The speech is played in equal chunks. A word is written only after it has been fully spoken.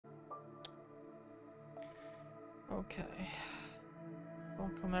Okay.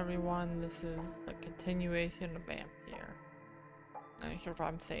 Welcome everyone, this is a continuation of Vampyr. I'm not sure if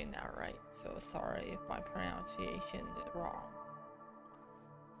I'm saying that right, so sorry if my pronunciation is wrong.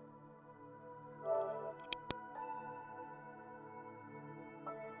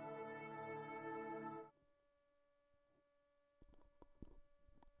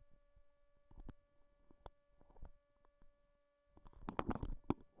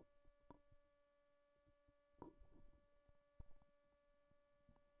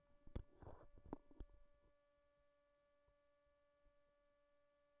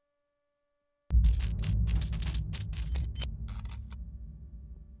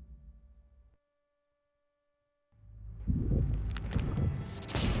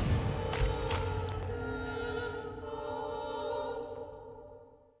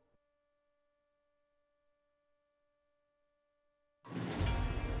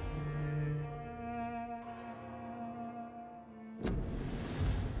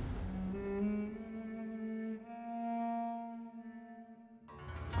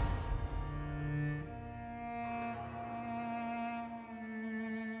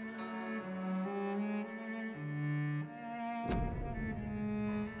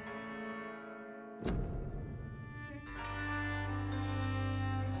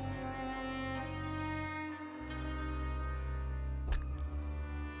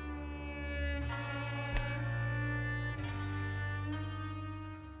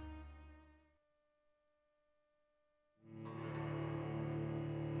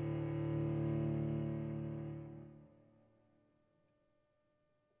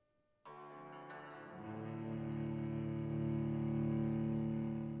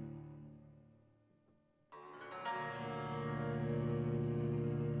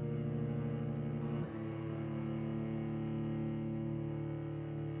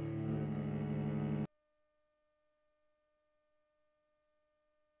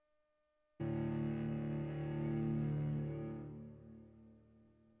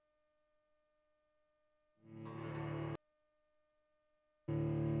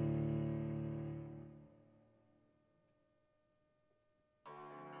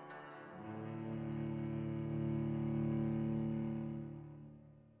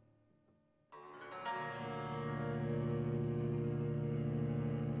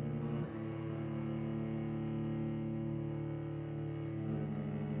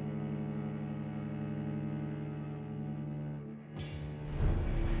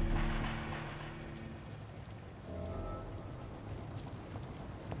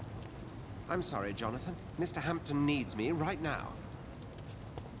 I'm sorry, Jonathan. Mr. Hampton needs me right now.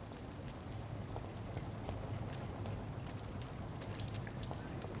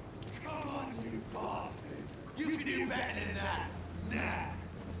 Come on, you bastard! You can do better than that!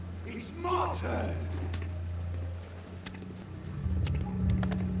 Nah! It's my turn!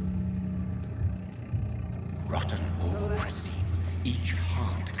 Rotten or pristine, each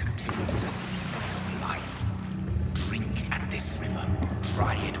heart contains the secret of life. Drink at this river,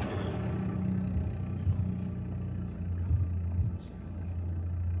 try it all.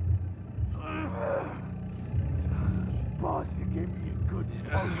 Bastard, give me a good...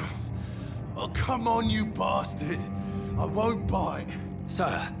 Oh, come on, you bastard! I won't bite.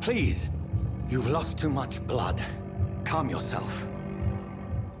 Sir, please. You've lost too much blood. Calm yourself.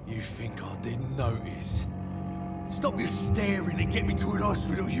 You think I didn't notice? Stop your staring and get me to an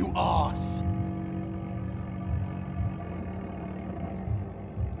hospital, you arse!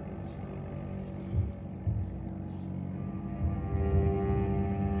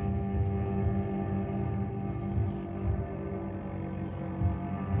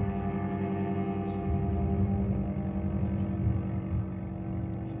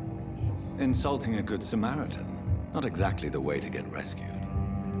 Insulting a good Samaritan. Not exactly the way to get rescued.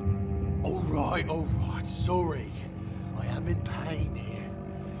 All right, sorry. I am in pain here.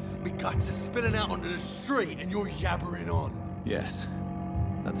 Me guts are spilling out onto the street and you're yabbering on. Yes.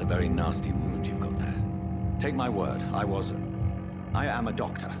 That's a very nasty wound you've got there. Take my word, I am a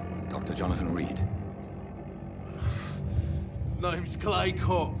doctor. Dr. Jonathan Reed. Name's Clay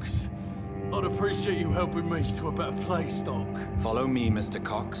Cox. I'd appreciate you helping me to a better place, Doc. Follow me, Mr.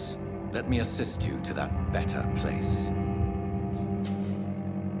 Cox. Let me assist you to that better place.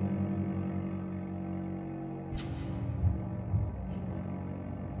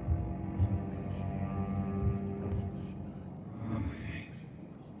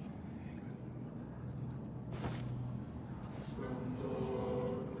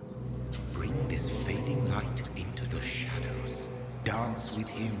 Bring this fading light into the shadows. Dance with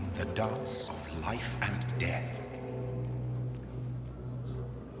him the dance of life and death.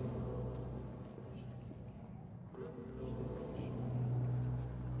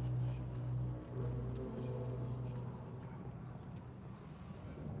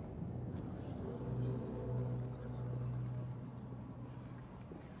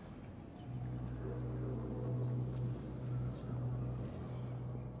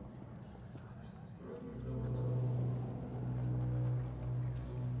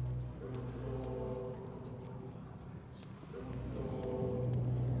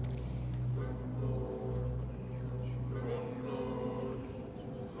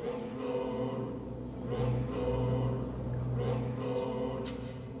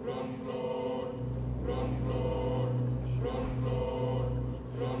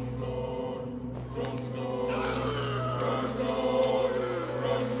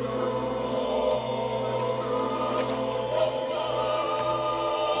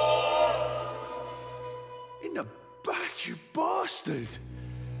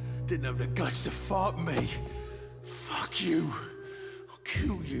 didn't have the guts to fight me. Fuck you. I'll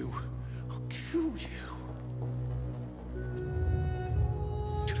kill you. I'll kill you.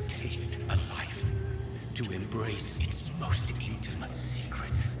 To taste a life, to embrace its most intimate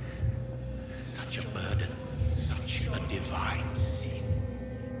secrets. Such a burden, such a divine sin.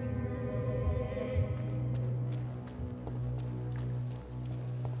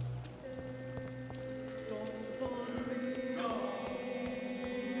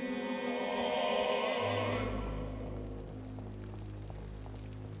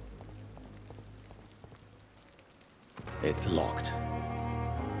 It's locked.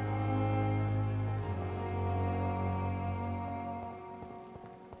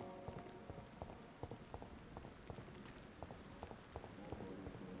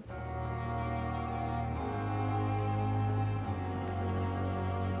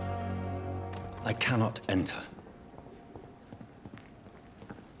 I cannot enter.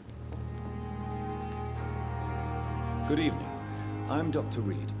 Good evening. I'm Dr.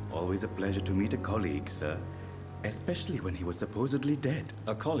 Reed. Always a pleasure to meet a colleague, sir. Especially when he was supposedly dead.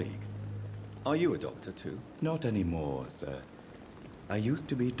 A colleague? Are you a doctor too? Not anymore, sir. I used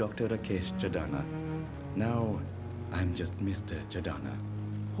to be Dr. Rakesh Chadana. Now, I'm just Mr. Chadana,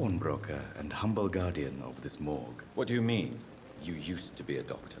 pawnbroker and humble guardian of this morgue. What do you mean, you used to be a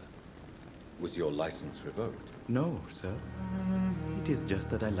doctor? Was your license revoked? No, sir. It is just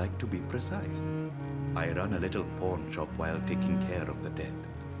that I like to be precise. I run a little pawn shop while taking care of the dead.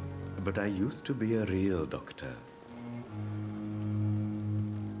 But I used to be a real doctor.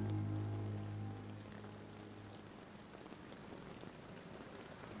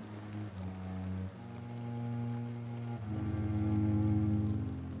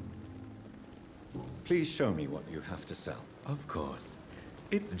 Please show me what you have to sell. Of course.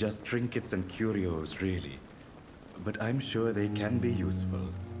 It's just trinkets and curios, really. But I'm sure they can be useful.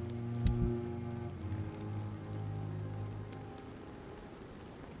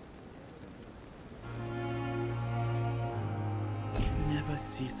 It never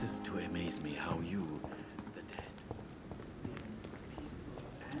ceases to amaze me how you, the dead, seem peaceful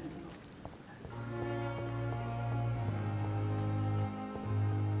and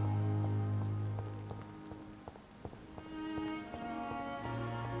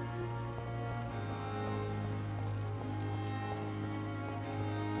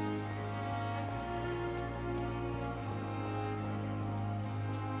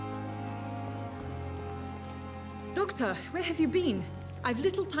Doctor, where have you been? I've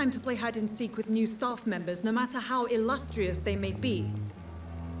little time to play hide and seek with new staff members, no matter how illustrious they may be.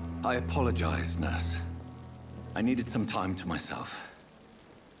 I apologize, nurse. I needed some time to myself.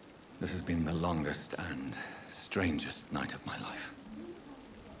 This has been the longest and strangest night of my life.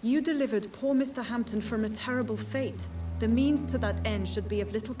 You delivered poor Mr. Hampton from a terrible fate. The means to that end should be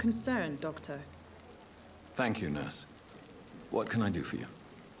of little concern, Doctor. Thank you, nurse. What can I do for you?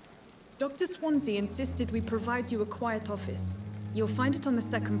 Dr. Swansea insisted we provide you a quiet office. You'll find it on the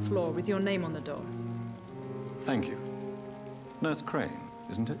second floor with your name on the door. Thank you. Nurse Crane,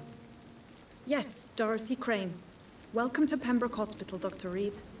 isn't it? Yes, Dorothy Crane. Welcome to Pembroke Hospital, Dr.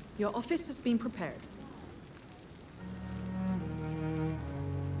 Reed. Your office has been prepared.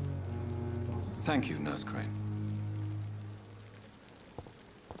 Thank you, Nurse Crane.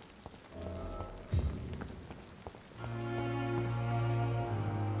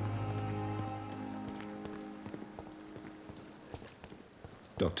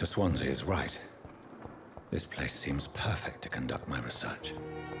 Dr. Swansea is right. This place seems perfect to conduct my research.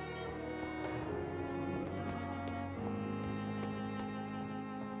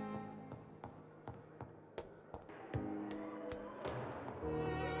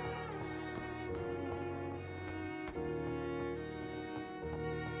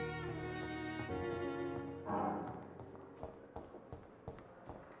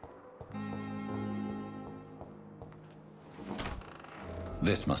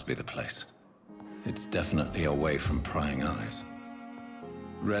 This must be the place. It's definitely away from prying eyes.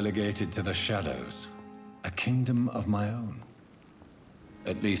 Relegated to the shadows. A kingdom of my own.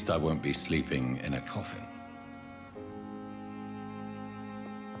 At least I won't be sleeping in a coffin.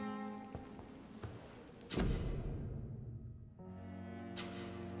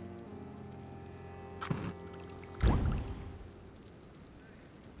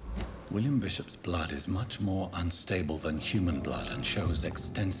 William Bishop's blood is much more unstable than human blood and shows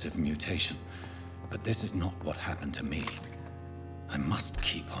extensive mutation. But this is not what happened to me. I must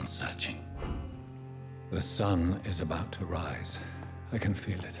keep on searching. The sun is about to rise. I can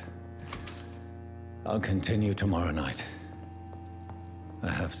feel it. I'll continue tomorrow night.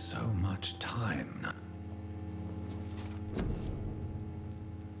 I have so much time now.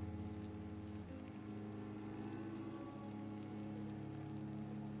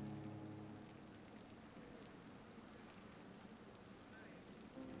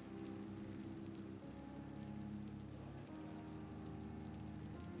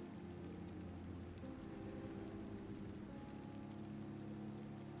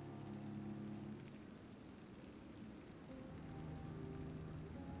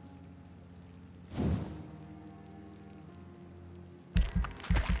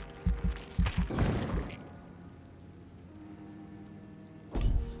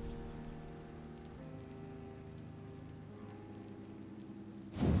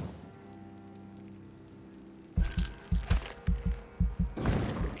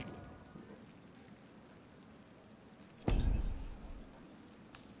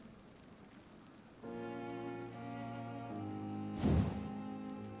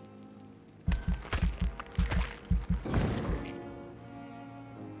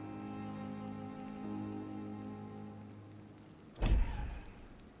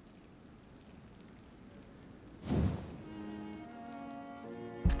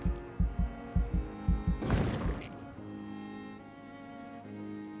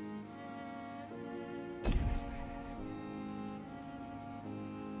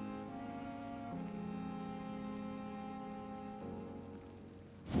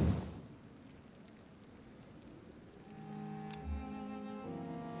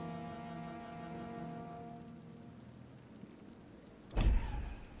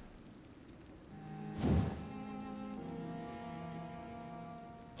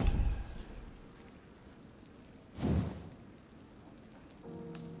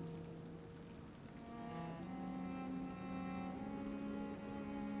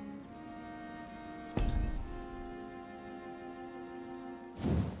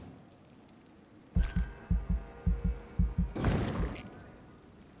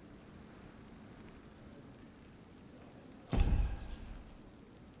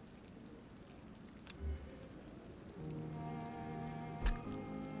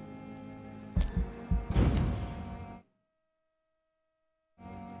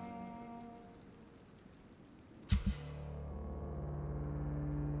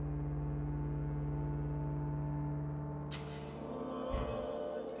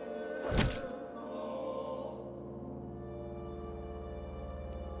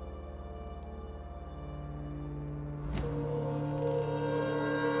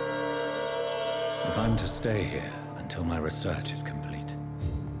 plan to stay here until my research is complete.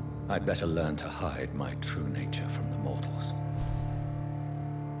 I'd better learn to hide my true nature from the mortals.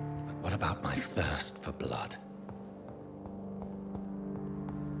 But what about my thirst for blood?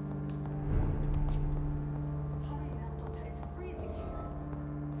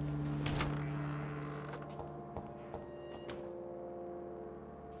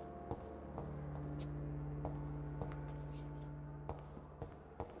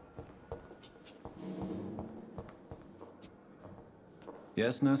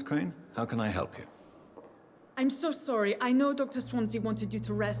 Yes, Nurse Crane? How can I help you? I'm so sorry. I know Dr. Swansea wanted you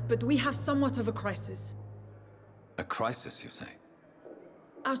to rest, but we have somewhat of a crisis. A crisis, you say?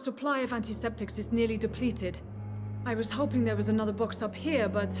 Our supply of antiseptics is nearly depleted. I was hoping there was another box up here,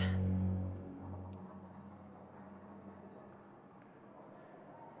 but...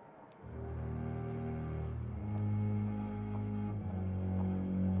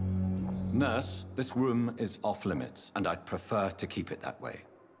 Nurse, this room is off-limits, and I'd prefer to keep it that way.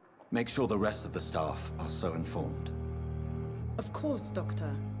 Make sure the rest of the staff are so informed. Of course,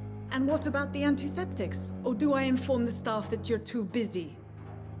 Doctor. And what about the antiseptics? Or do I inform the staff that you're too busy?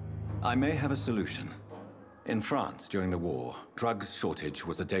 I may have a solution. In France, during the war, drugs shortage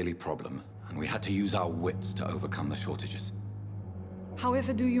was a daily problem, and we had to use our wits to overcome the shortages.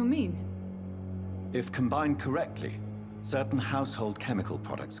 However do you mean? If combined correctly, certain household chemical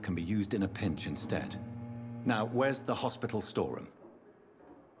products can be used in a pinch instead. Now, where's the hospital storeroom?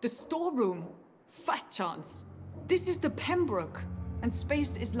 The storeroom? Fat chance. This is the Pembroke, and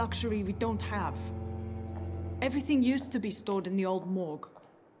space is luxury we don't have. Everything used to be stored in the old morgue.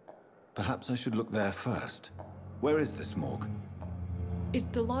 Perhaps I should look there first. Where is this morgue? It's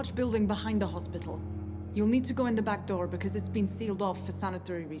the large building behind the hospital. You'll need to go in the back door because it's been sealed off for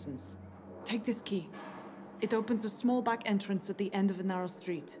sanitary reasons. Take this key. It opens a small back entrance at the end of a narrow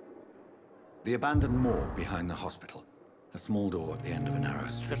street. The abandoned morgue behind the hospital. A small door at the end of a narrow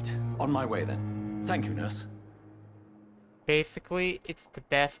street. On my way then. Thank you, nurse. Basically, it's the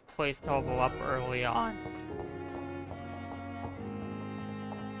best place to level up early on.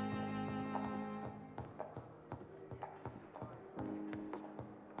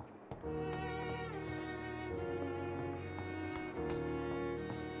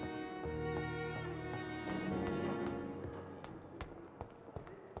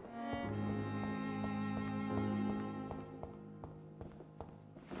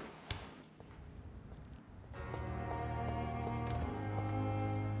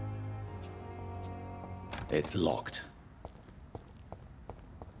 It's locked.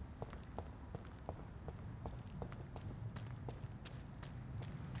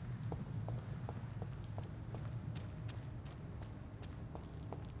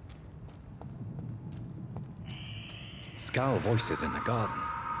 Scowl voices in the garden.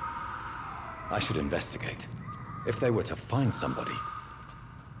 I should investigate. If they were to find somebody.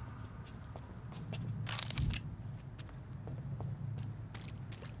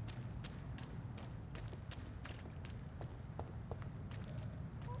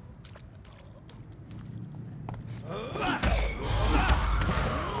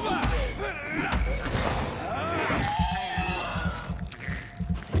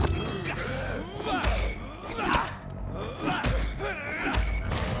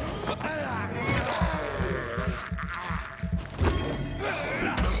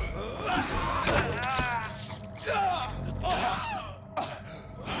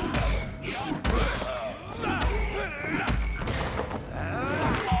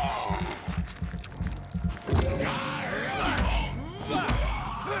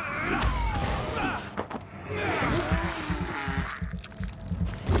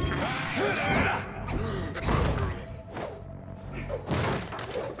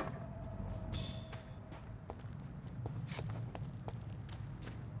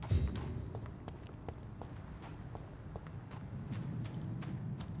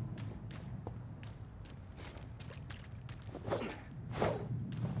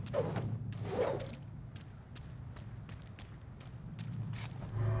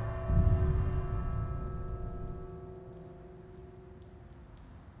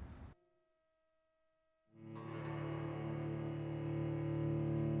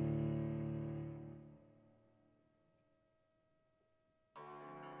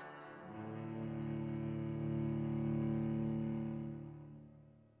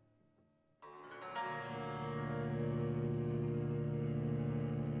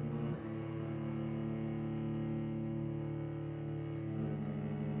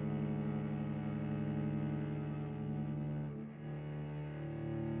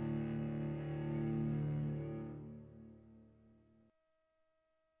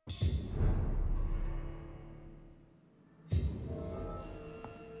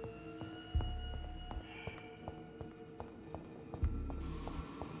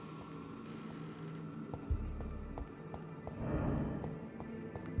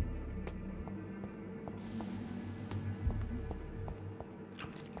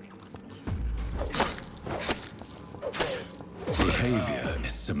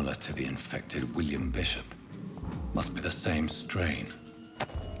 similar to the infected William Bishop. Must be the same strain.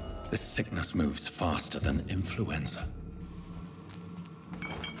 This sickness moves faster than influenza.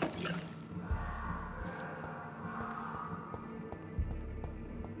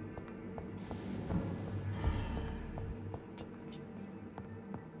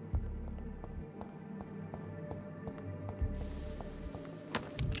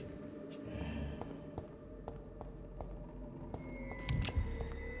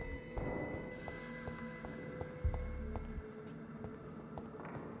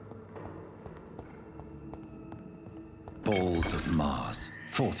 Balls of Mars,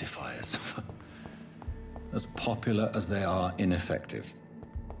 fortifiers. As popular as they are ineffective.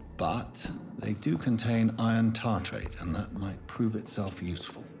 But they do contain iron tartrate, and that might prove itself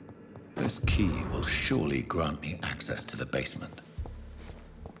useful. This key will surely grant me access to the basement.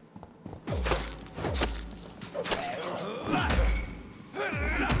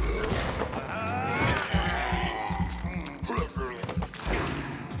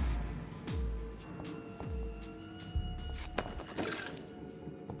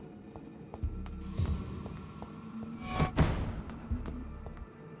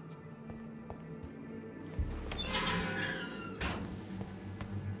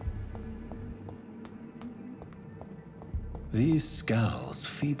 These skulls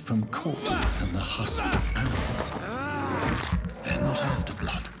feed from corpses and the husks of animals. They're not after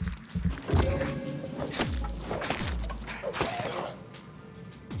blood.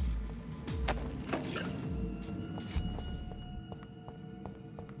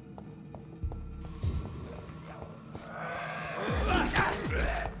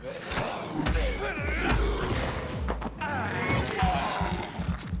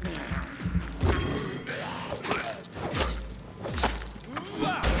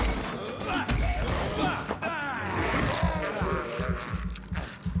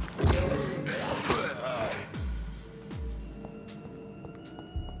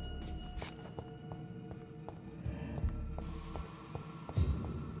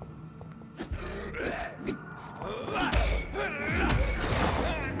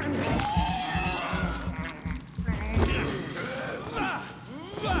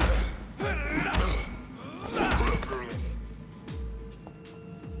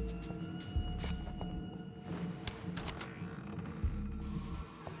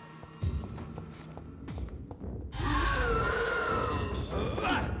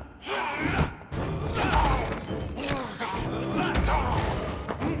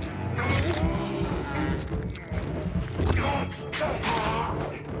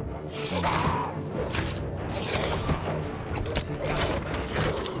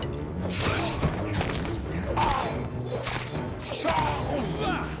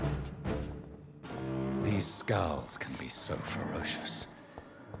 Skulls can be so ferocious.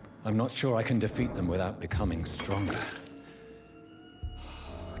 I'm not sure I can defeat them without becoming stronger.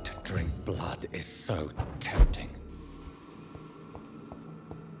 To drink blood is so tempting.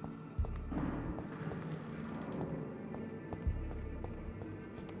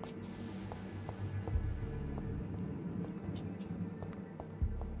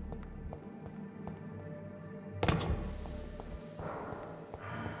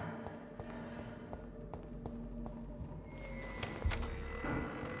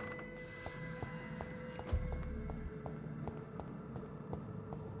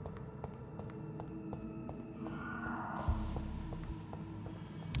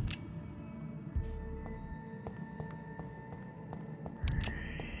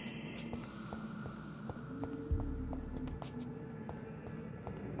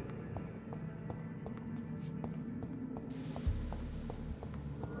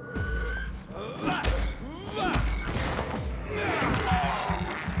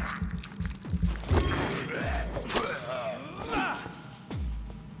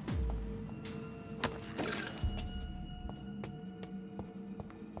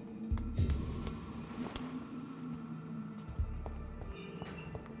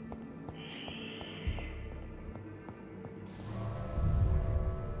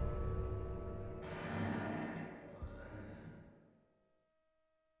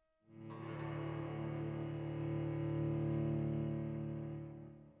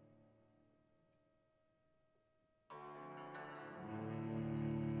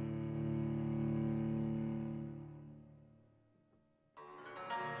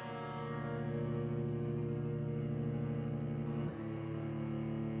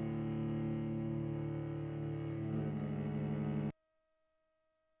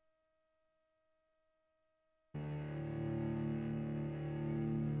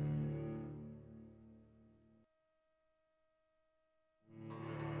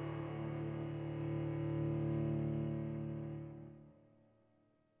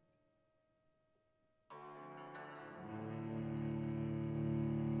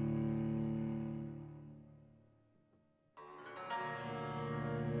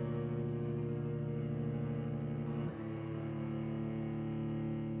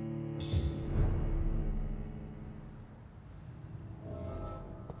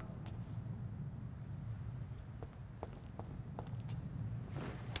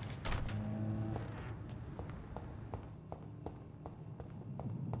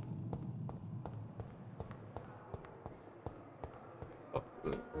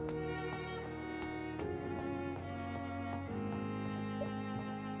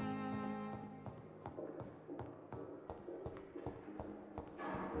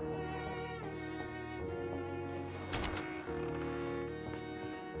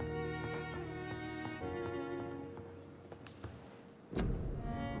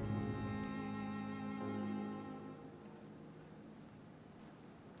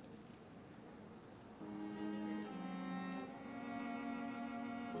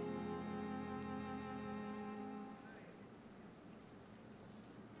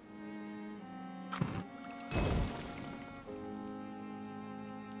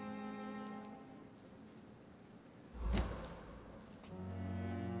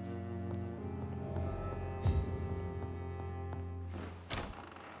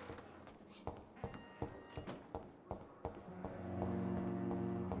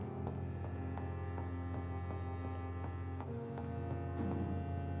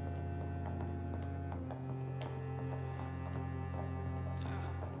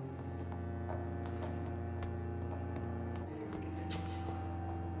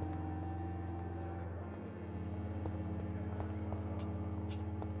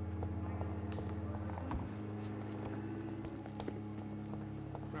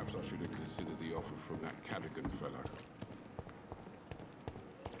 Perhaps I should have considered the offer from that Cadogan fellow.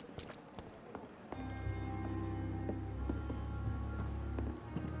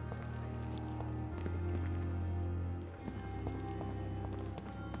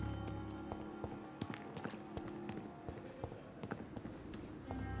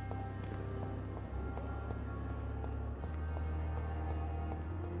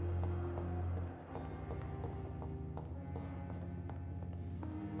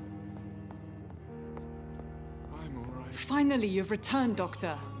 Finally, you've returned,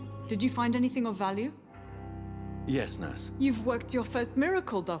 Doctor. Did you find anything of value? Yes, nurse. You've worked your first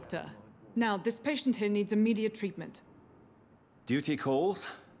miracle, Doctor. Now, this patient here needs immediate treatment. Duty calls.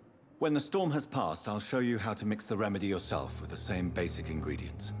 When the storm has passed, I'll show you how to mix the remedy yourself with the same basic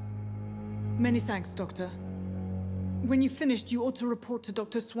ingredients. Many thanks, Doctor. When you've finished, you ought to report to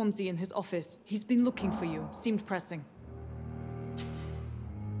Dr. Swansea in his office. He's been looking for you. Seemed pressing.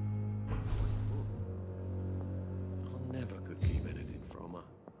 I never could keep anything from her.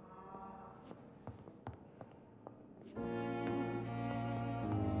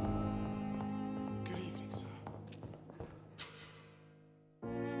 Good evening, sir.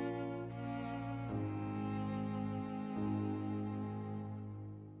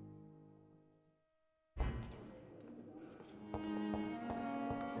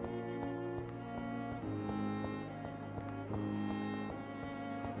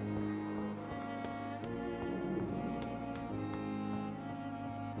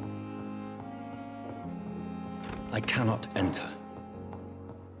 I cannot enter.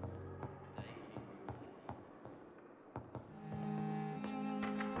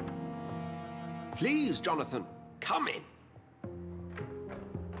 Please, Jonathan, come in.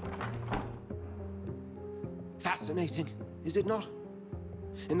 Fascinating, is it not?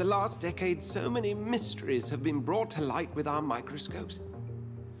 In the last decade, so many mysteries have been brought to light with our microscopes.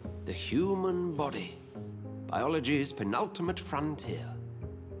 The human body, biology's penultimate frontier.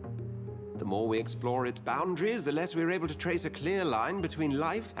 The more we explore its boundaries, the less we're able to trace a clear line between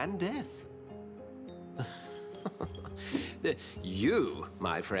life and death. You,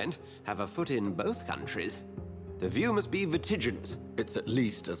 my friend, have a foot in both countries. The view must be vertiginous. It's at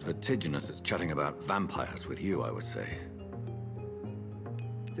least as vertiginous as chatting about vampires with you, I would say.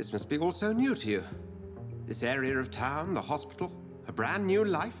 This must be all so new to you. This area of town, the hospital, a brand new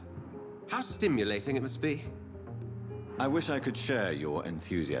life. How stimulating it must be. I wish I could share your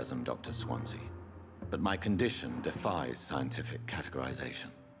enthusiasm, Dr. Swansea, but my condition defies scientific categorization.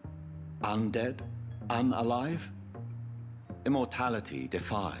 Undead? Unalive? Immortality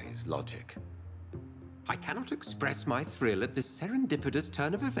defies logic. I cannot express my thrill at this serendipitous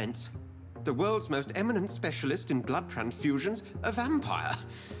turn of events. The world's most eminent specialist in blood transfusions, a vampire.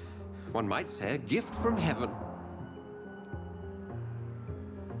 One might say a gift from heaven.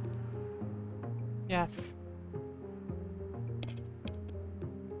 Yes.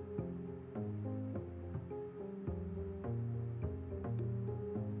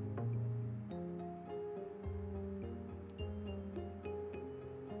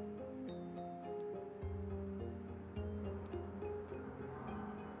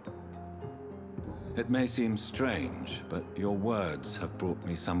 It may seem strange, but your words have brought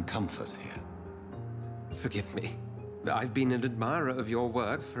me some comfort here. Forgive me. I've been an admirer of your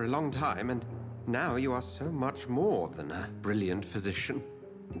work for a long time, and now you are so much more than a brilliant physician.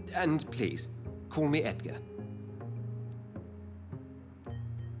 And please, call me Edgar.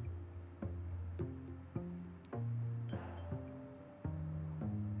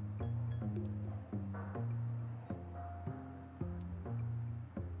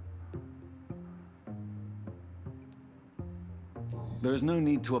 There is no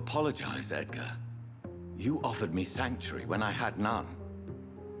need to apologize, Edgar. You offered me sanctuary when I had none.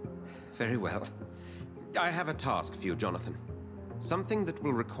 Very well. I have a task for you, Jonathan. Something that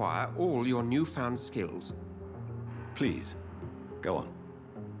will require all your newfound skills. Please, go on.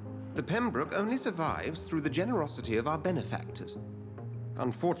 The Pembroke only survives through the generosity of our benefactors.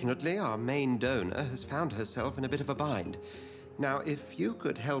 Unfortunately, our main donor has found herself in a bit of a bind. Now, if you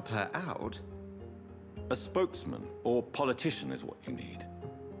could help her out... A spokesman or politician is what you need.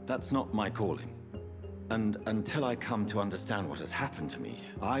 That's not my calling. And until I come to understand what has happened to me,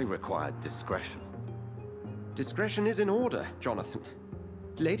 I require discretion. Discretion is in order, Jonathan.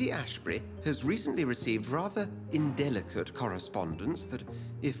 Lady Ashbury has recently received rather indelicate correspondence that,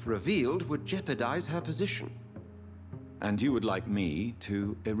 if revealed, would jeopardize her position. And you would like me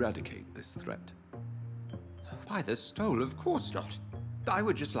to eradicate this threat? By the stole, of course not. I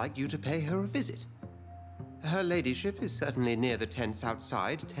would just like you to pay her a visit. Her ladyship is certainly near the tents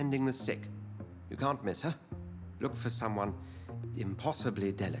outside, tending the sick. You can't miss her. Look for someone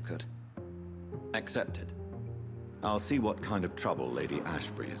impossibly delicate. Accepted. I'll see what kind of trouble Lady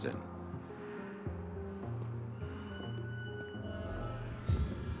Ashbury is in. A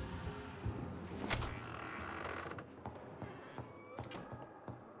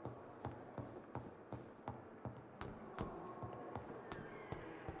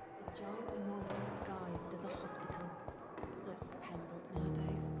giant mall disguised as a hospital. That's Pembroke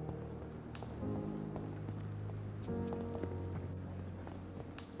nowadays.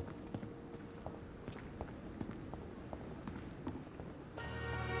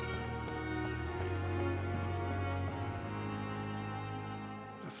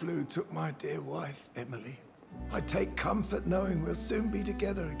 The flu took my dear wife, Emily. I take comfort knowing we'll soon be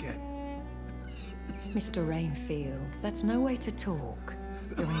together again. Mr. Rainfield, that's no way to talk.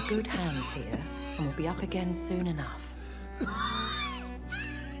 You're in good hands here, and we'll be up again soon enough.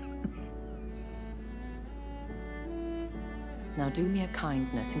 Now do me a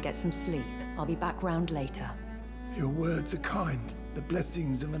kindness and get some sleep. I'll be back round later. Your words are kind, the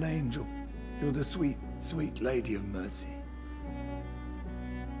blessings of an angel. You're the sweet, sweet Lady of Mercy.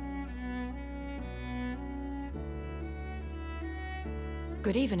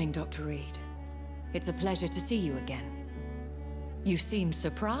 Good evening, Dr. Reed. It's a pleasure to see you again. You seem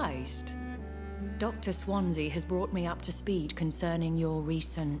surprised. Dr. Swansea has brought me up to speed concerning your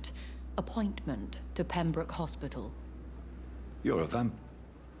recent appointment to Pembroke Hospital. You're a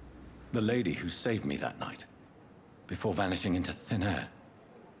the lady who saved me that night, before vanishing into thin air.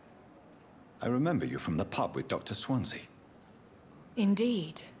 I remember you from the pub with Dr. Swansea.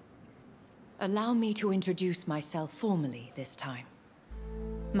 Indeed. Allow me to introduce myself formally this time.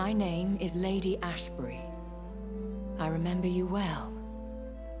 My name is Lady Ashbury. I remember you well,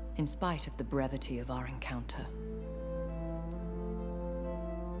 in spite of the brevity of our encounter.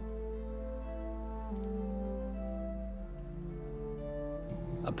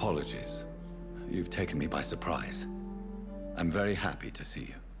 Apologies. You've taken me by surprise. I'm very happy to see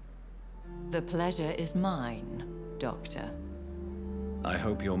you. The pleasure is mine, Doctor. I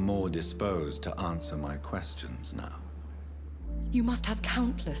hope you're more disposed to answer my questions now. You must have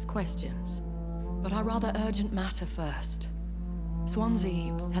countless questions, but our rather urgent matter first.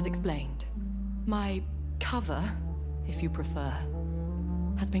 Swansea has explained. My cover, if you prefer,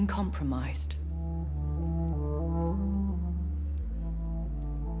 has been compromised.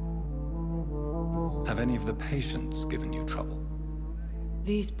 Have any of the patients given you trouble?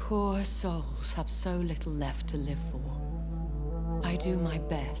 These poor souls have so little left to live for. I do my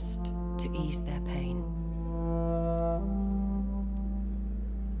best to ease their pain.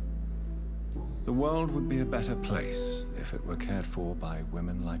 The world would be a better place if it were cared for by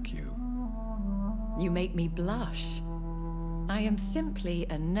women like you. You make me blush. I am simply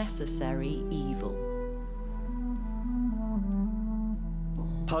a necessary evil.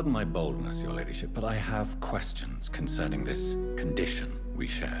 Pardon my boldness, Your Ladyship, but I have questions concerning this condition we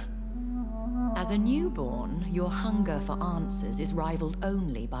share. As a newborn, your hunger for answers is rivaled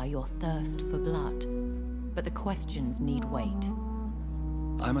only by your thirst for blood. But the questions need wait.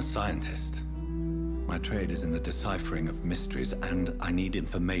 I'm a scientist. My trade is in the deciphering of mysteries, and I need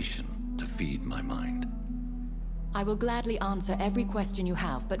information to feed my mind. I will gladly answer every question you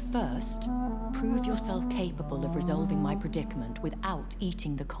have, but first, prove yourself capable of resolving my predicament without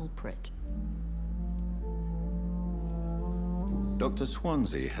eating the culprit. Dr.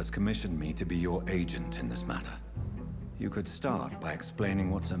 Swansea has commissioned me to be your agent in this matter. You could start by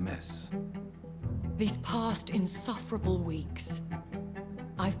explaining what's amiss. These past insufferable weeks,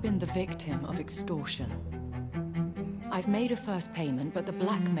 I've been the victim of extortion. I've made a first payment, but the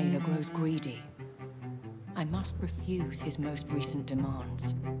blackmailer grows greedy. I must refuse his most recent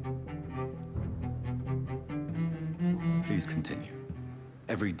demands. Please continue.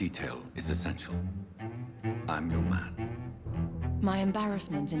 Every detail is essential. I'm your man. My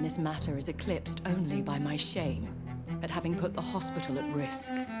embarrassment in this matter is eclipsed only by my shame at having put the hospital at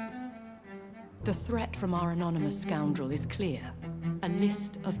risk. The threat from our anonymous scoundrel is clear. A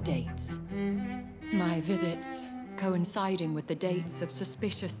list of dates. My visits coinciding with the dates of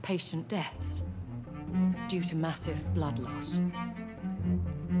suspicious patient deaths due to massive blood loss.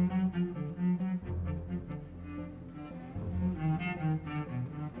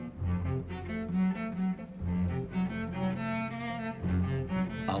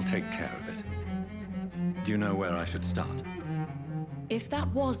 I'll take care of it. Do you know where I should start? If that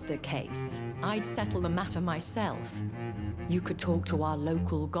was the case, I'd settle the matter myself. You could talk to our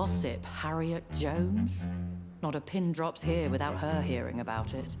local gossip, Harriet Jones. Not a pin drops here without her hearing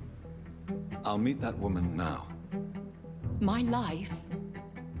about it. I'll meet that woman now. My life,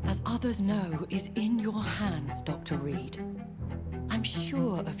 as others know, is in your hands, Dr. Reed. I'm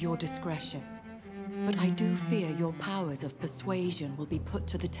sure of your discretion, but I do fear your powers of persuasion will be put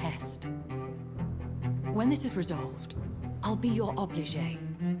to the test. When this is resolved, I'll be your obligé.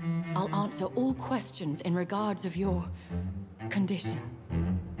 I'll answer all questions in regards of your condition.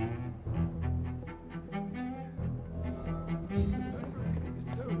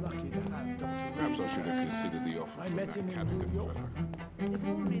 You're so lucky to have Dr. Perhaps I should have considered the offer I from met that him in Cadigan New York. fellow. If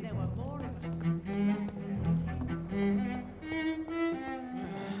only there were more of us.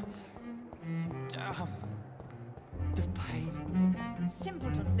 The pain.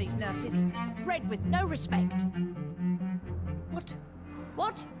 Simpletons, these nurses. Bred with no respect. What?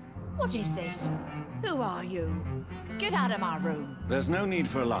 What? What is this? Who are you? Get out of my room. There's no need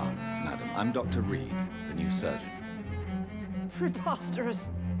for alarm, madam. I'm Dr. Reed, the new surgeon.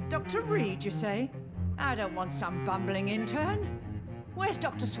 Preposterous. Dr. Reed, you say? I don't want some bumbling intern. Where's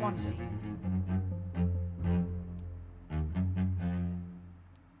Dr. Swansea?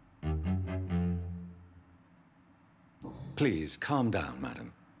 Please, calm down,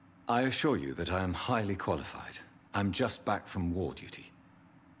 madam. I assure you that I am highly qualified. I'm just back from war duty.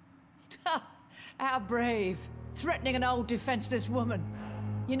 How brave. Threatening an old defenseless woman.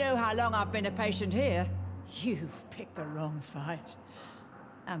 You know how long I've been a patient here? You've picked the wrong fight.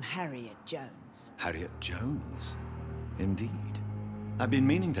 I'm Harriet Jones. Harriet Jones? Indeed. I've been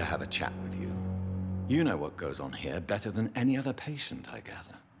meaning to have a chat with you. You know what goes on here better than any other patient, I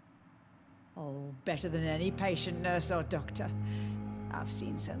gather. Oh, better than any patient, nurse or doctor. I've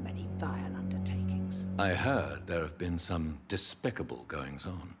seen so many vile undertakings. I heard there have been some despicable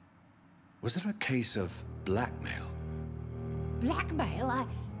goings-on. Was there a case of blackmail? Blackmail?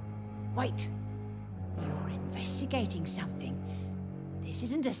 Wait. You're investigating something. This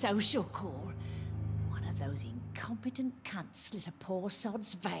isn't a social call. One of those incompetent cunts slit a poor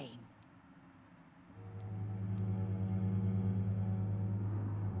sod's vein.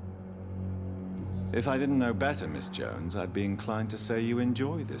 If I didn't know better, Miss Jones, I'd be inclined to say you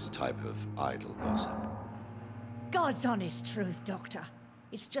enjoy this type of idle gossip. God's honest truth, Doctor.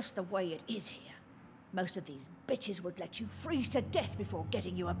 It's just the way it is here. Most of these bitches would let you freeze to death before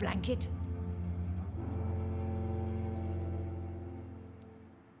getting you a blanket.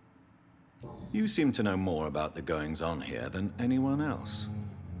 You seem to know more about the goings-on here than anyone else.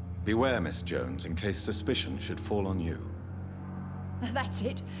 Beware, Miss Jones, in case suspicion should fall on you. That's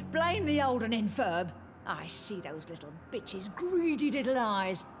it. Blame the old and infirm. I see those little bitches' greedy little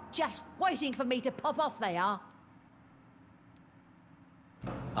eyes. Just waiting for me to pop off, they are.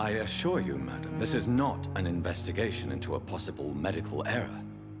 I assure you, madam, this is not an investigation into a possible medical error.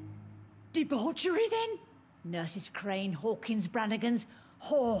 Debauchery, then? Nurses Crane, Hawkins, Brannigans,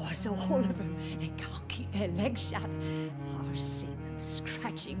 whores, all of them. They can't keep their legs shut. I've seen them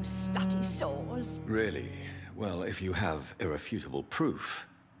scratching slutty sores. Really? Well, if you have irrefutable proof,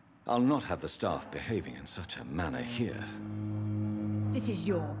 I'll not have the staff behaving in such a manner here. This is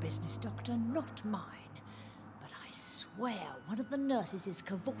your business, Doctor, not mine. But I swear one of the nurses is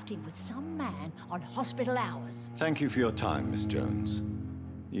cavorting with some man on hospital hours. Thank you for your time, Miss Jones.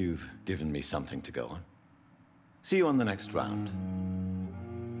 You've given me something to go on. See you on the next round.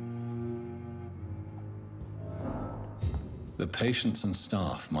 The patients and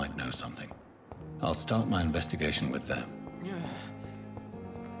staff might know something. I'll start my investigation with them.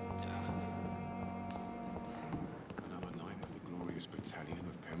 Another night of the glorious battalion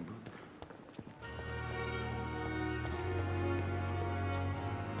of Pembroke.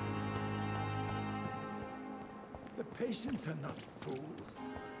 The patients are not fools.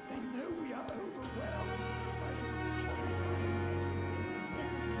 They know we are overwhelmed by this horrifying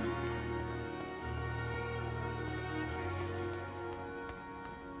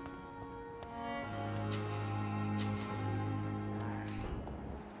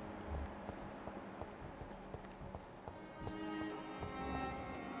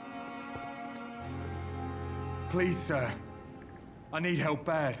Please, sir. I need help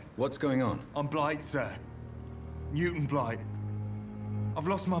bad. What's going on? I'm Blight, sir. Newton Blight. I've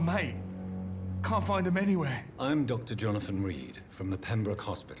lost my mate. Can't find him anywhere. I'm Dr. Jonathan Reed from the Pembroke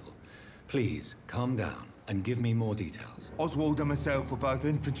Hospital. Please, calm down and give me more details. Oswald and myself were both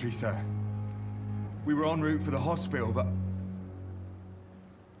infantry, sir. We were en route for the hospital, but...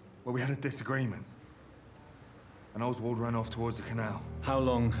 well, we had a disagreement. And Oswald ran off towards the canal. How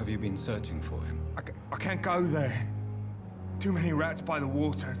long have you been searching for him? I can't go there. Too many rats by the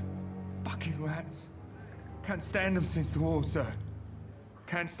water. Fucking rats. Can't stand them since the war, sir.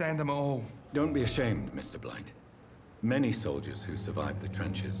 Can't stand them at all. Don't be ashamed, Mr. Blight. Many soldiers who survived the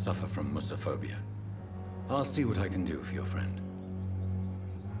trenches suffer from musophobia. I'll see what I can do for your friend.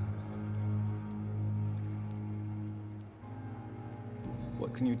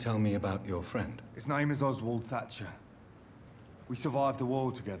 What can you tell me about your friend? His name is Oswald Thatcher. We survived the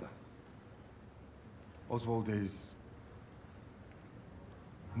war together. Oswald is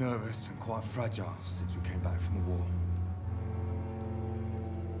nervous and quite fragile since we came back from the war.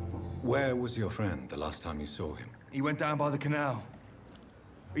 Where was your friend the last time you saw him? He went down by the canal.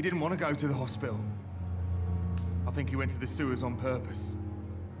 He didn't want to go to the hospital. I think he went to the sewers on purpose.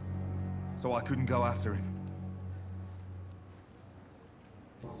 So I couldn't go after him.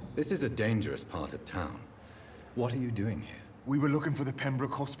 This is a dangerous part of town. What are you doing here? We were looking for the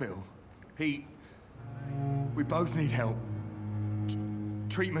Pembroke Hospital. We both need help.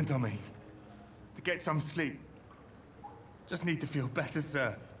 Treatment, I mean. To get some sleep. Just need to feel better,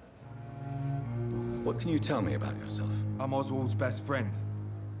 sir. What can you tell me about yourself? I'm Oswald's best friend.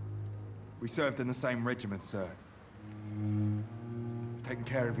 We served in the same regiment, sir. We've taken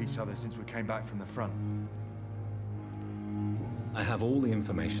care of each other since we came back from the front. I have all the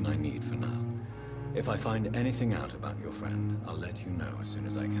information I need for now. If I find anything out about your friend, I'll let you know as soon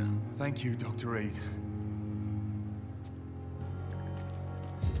as I can. Thank you, Dr. Reed.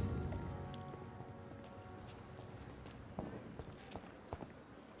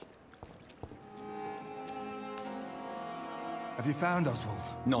 Have you found Oswald?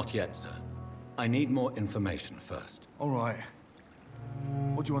 Not yet, sir. I need more information first. All right.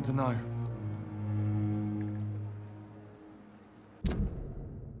 What do you want to know?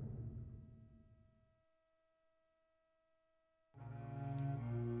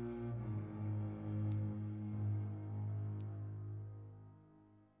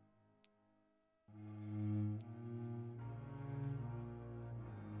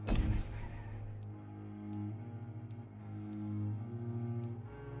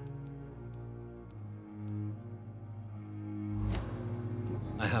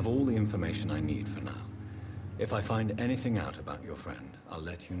 I have all the information I need for now. If I find anything out about your friend, I'll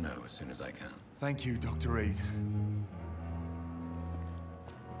let you know as soon as I can. Thank you, Dr. Reed.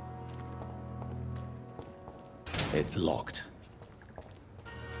 It's locked.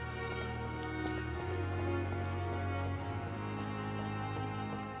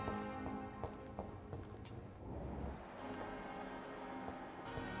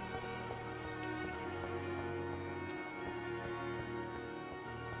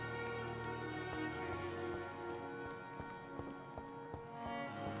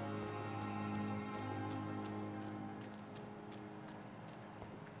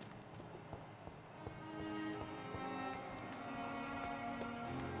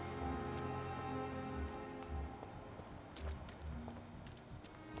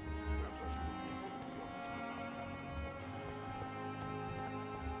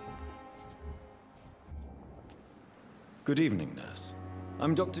 Good evening, nurse.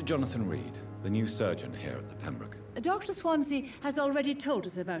 I'm Dr. Jonathan Reed, the new surgeon here at the Pembroke. Dr. Swansea has already told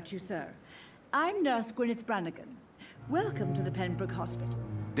us about you, sir. I'm Nurse Gwyneth Brannigan. Welcome to the Pembroke Hospital.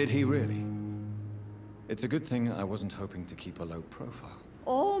 Did he really? It's a good thing I wasn't hoping to keep a low profile.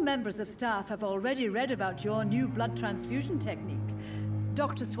 All members of staff have already read about your new blood transfusion technique.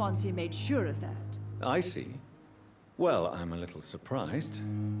 Dr. Swansea made sure of that. I see. Well, I'm a little surprised,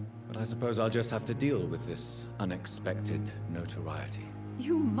 but I suppose I'll just have to deal with this unexpected notoriety.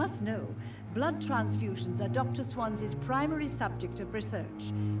 You must know, blood transfusions are Dr. Swansea's primary subject of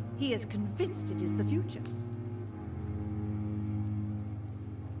research. He is convinced it is the future.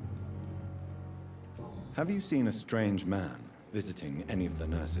 Have you seen a strange man visiting any of the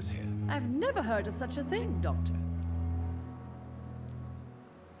nurses here? I've never heard of such a thing, Doctor.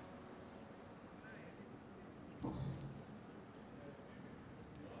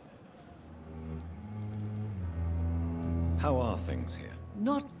 How are things here?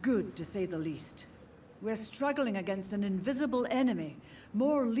 Not good, to say the least. We're struggling against an invisible enemy,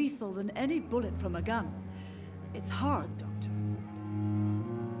 more lethal than any bullet from a gun. It's hard, Doctor.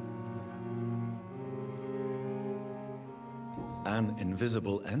 An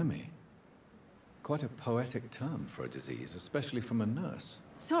invisible enemy? Quite a poetic term for a disease, especially from a nurse.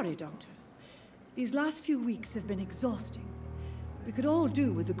 Sorry, Doctor. These last few weeks have been exhausting. We could all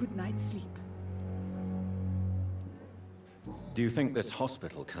do with a good night's sleep. Do you think this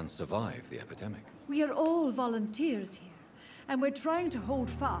hospital can survive the epidemic? We are all volunteers here, and we're trying to hold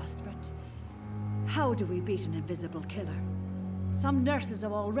fast, but how do we beat an invisible killer? Some nurses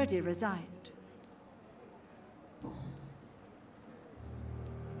have already resigned.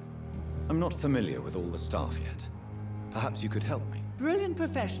 I'm not familiar with all the staff yet. Perhaps you could help me. Brilliant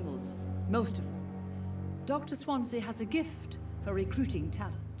professionals, most of them. Dr. Swansea has a gift for recruiting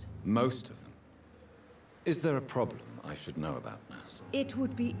talent. Most of them? Is there a problem I should know about, nurse? It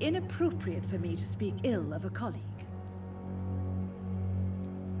would be inappropriate for me to speak ill of a colleague.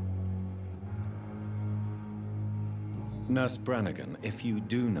 Nurse Brannigan, if you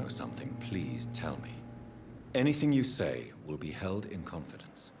do know something, please tell me. Anything you say will be held in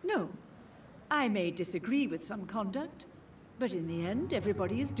confidence. No. I may disagree with some conduct, but in the end,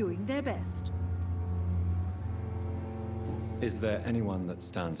 everybody is doing their best. Is there anyone that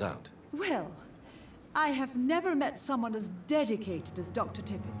stands out? Well, I have never met someone as dedicated as Dr.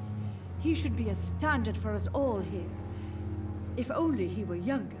 Tippett's. He should be a standard for us all here. If only he were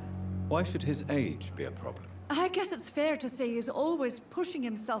younger. Why should his age be a problem? I guess it's fair to say he's always pushing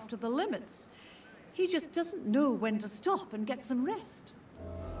himself to the limits. He just doesn't know when to stop and get some rest.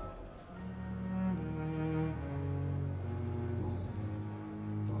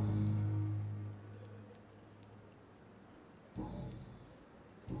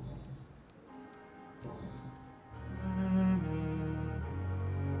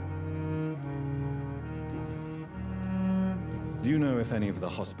 Do you know if any of the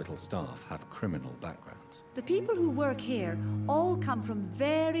hospital staff have criminal backgrounds? The people who work here all come from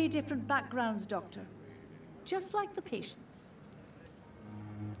very different backgrounds, Doctor. Just like the patients.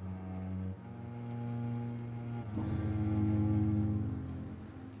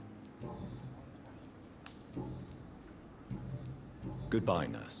 Goodbye,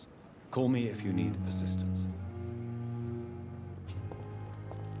 nurse. Call me if you need assistance.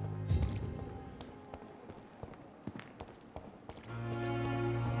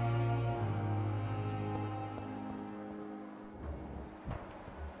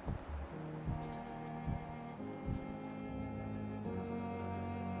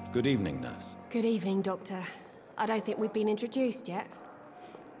 Good evening, nurse. Good evening, Doctor. I don't think we've been introduced yet.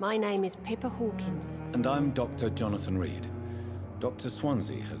 My name is Pippa Hawkins. And I'm Dr. Jonathan Reed. Dr.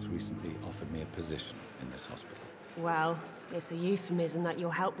 Swansea has recently offered me a position in this hospital. Well, it's a euphemism that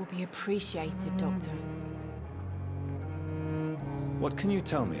your help will be appreciated, Doctor. What can you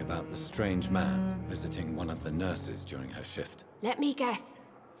tell me about the strange man visiting one of the nurses during her shift? Let me guess.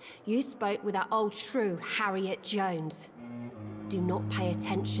 You spoke with that old shrew, Harriet Jones. Do not pay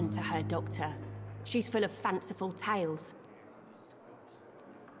attention to her, Doctor. She's full of fanciful tales.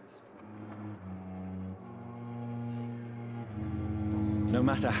 No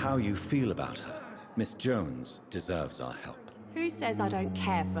matter how you feel about her, Miss Jones deserves our help. Who says I don't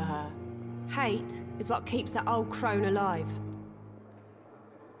care for her? Hate is what keeps that old crone alive.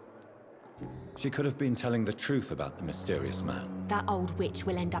 She could have been telling the truth about the mysterious man. That old witch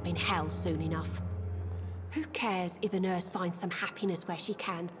will end up in hell soon enough. Who cares if a nurse finds some happiness where she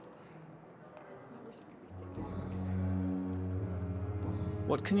can?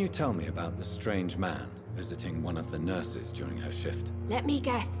 What can you tell me about the strange man visiting one of the nurses during her shift? Let me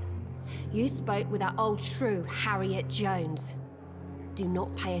guess. You spoke with that old shrew, Harriet Jones. Do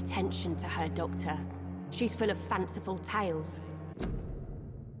not pay attention to her, Doctor. She's full of fanciful tales.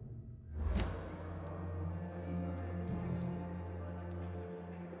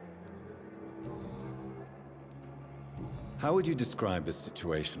 How would you describe the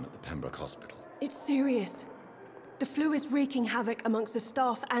situation at the Pembroke Hospital? It's serious. The flu is wreaking havoc amongst the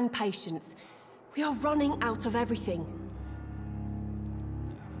staff and patients. We are running out of everything.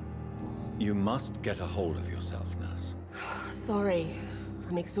 You must get a hold of yourself, nurse. Sorry,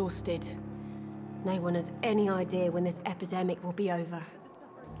 I'm exhausted. No one has any idea when this epidemic will be over.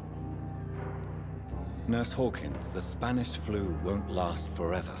 Nurse Hawkins, the Spanish flu won't last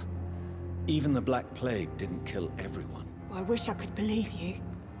forever. Even the Black Plague didn't kill everyone. I wish I could believe you.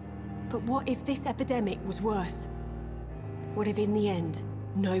 But what if this epidemic was worse? What if in the end,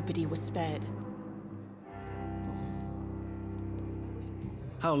 nobody was spared?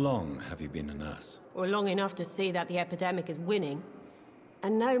 How long have you been a nurse? Well, long enough to see that the epidemic is winning.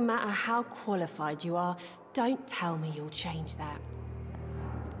 And no matter how qualified you are, don't tell me you'll change that.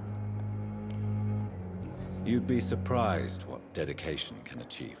 You'd be surprised what dedication can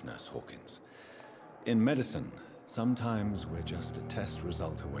achieve, Nurse Hawkins. In medicine, sometimes we're just a test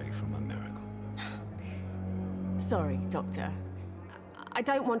result away from a miracle. Sorry, Doctor. I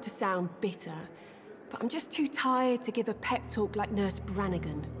don't want to sound bitter, but I'm just too tired to give a pep talk like Nurse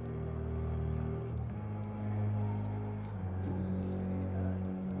Brannigan.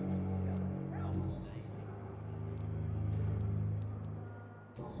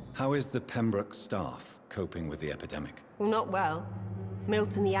 How is the Pembroke staff coping with the epidemic? Well, not well.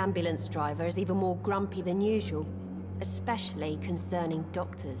 Milton, the ambulance driver, is even more grumpy than usual, especially concerning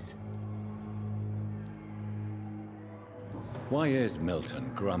doctors. Why is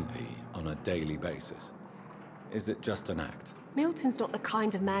Milton grumpy on a daily basis? Is it just an act? Milton's not the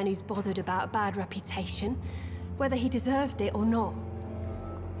kind of man who's bothered about a bad reputation, whether he deserved it or not.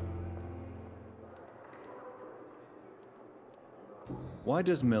 Why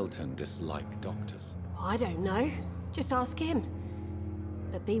does Milton dislike doctors? I don't know. Just ask him.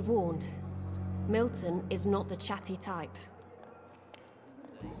 But be warned, Milton is not the chatty type.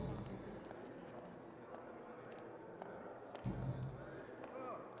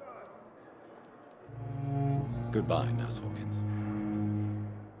 Goodbye, Nurse Hawkins.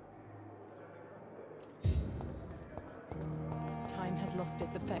 Time has lost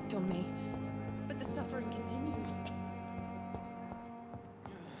its effect on me, but the suffering continues.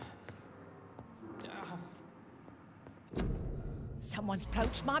 Someone's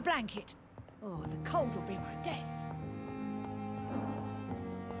poached my blanket. Oh, the cold will be my death.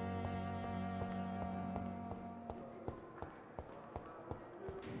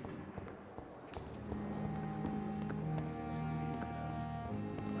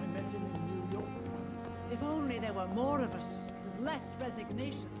 I met him in New York once. If only there were more of us, with less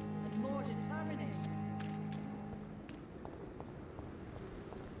resignation and more determination.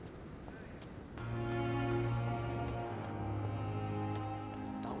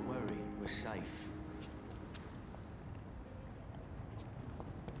 Don't worry, we're safe.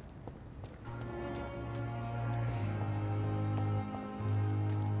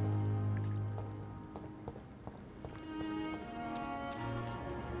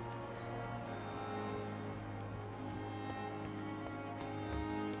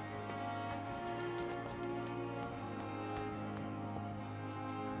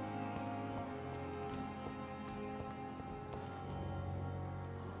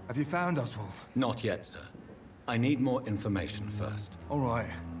 Have you found Oswald? Not yet, sir. I need more information first. All right.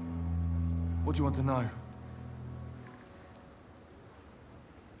 What do you want to know?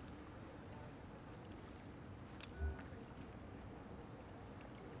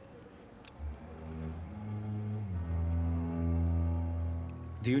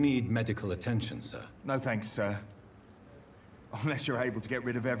 Do you need medical attention, sir? No thanks, sir. Unless you're able to get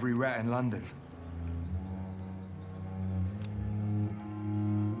rid of every rat in London.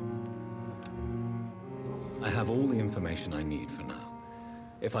 I have all the information I need for now.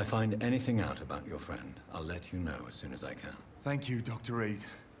 If I find anything out about your friend, I'll let you know as soon as I can. Thank you, Dr. Reed.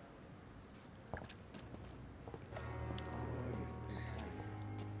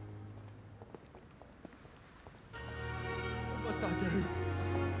 What must I do?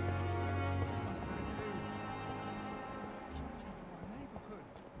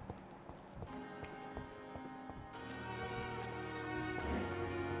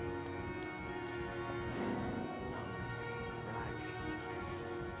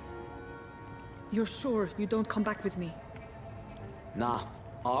 You're sure you don't come back with me? Nah,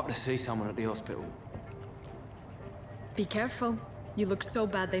 I have to see someone at the hospital. Be careful. You look so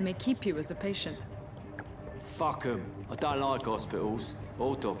bad they may keep you as a patient. Fuck 'em. I don't like hospitals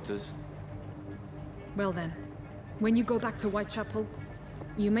or doctors. Well then, when you go back to Whitechapel,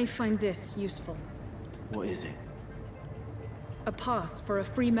 you may find this useful. What is it? A pass for a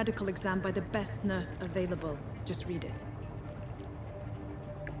free medical exam by the best nurse available. Just read it.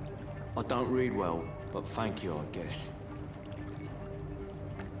 I don't read well, but thank you, I guess.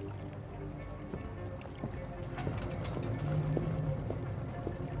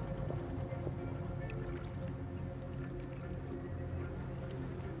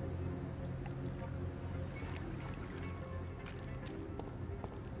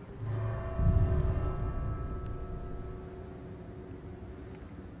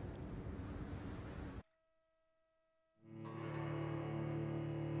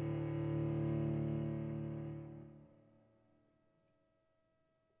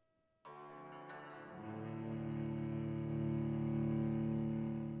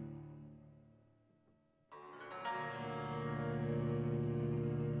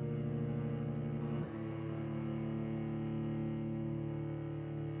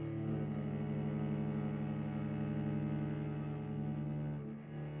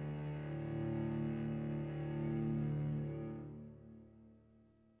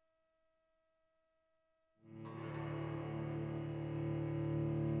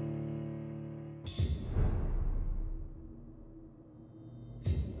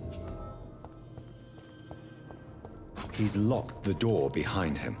 He's locked the door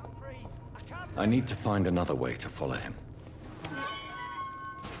behind him. I need to find another way to follow him.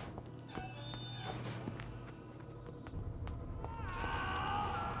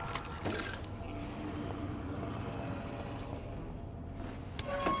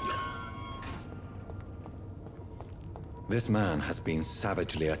 This man has been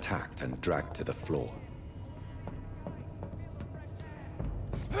savagely attacked and dragged to the floor.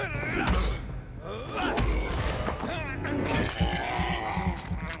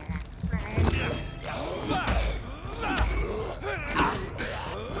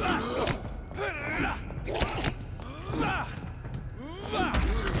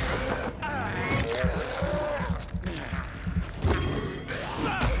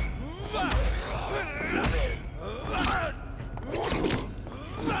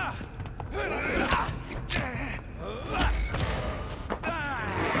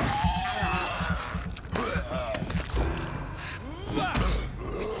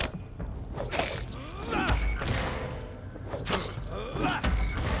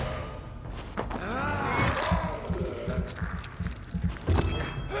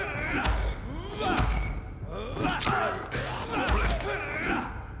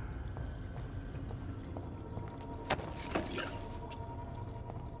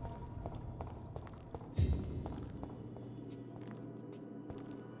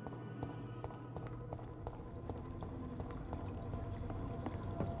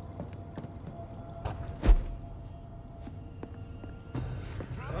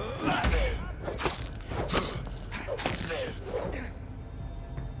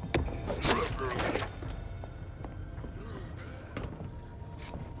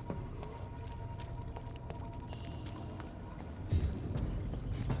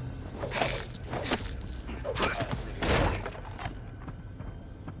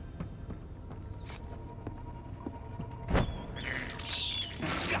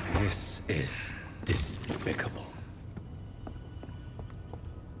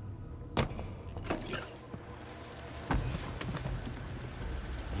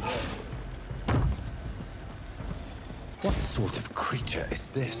 sort of creature is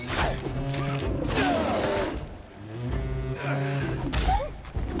this?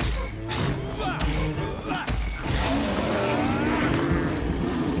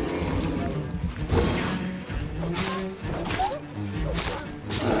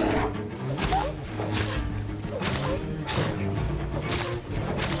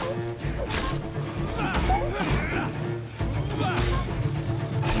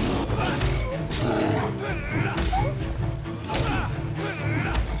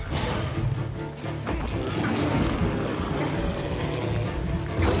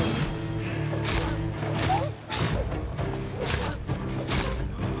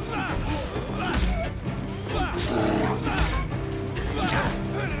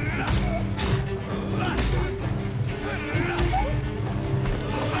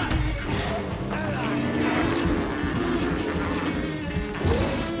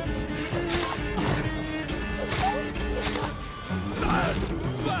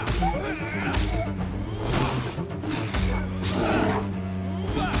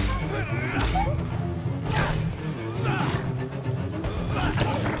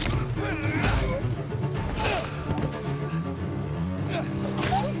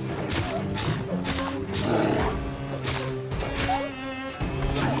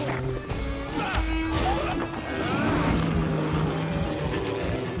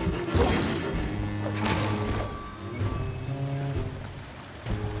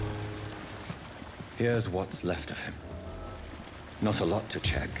 Here's what's left of him. Not a lot to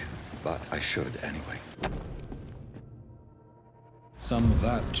check, but I should anyway. Some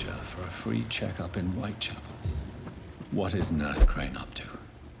voucher for a free checkup in Whitechapel. What is Nurse Crane up to?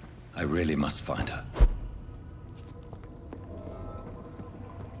 I really must find her.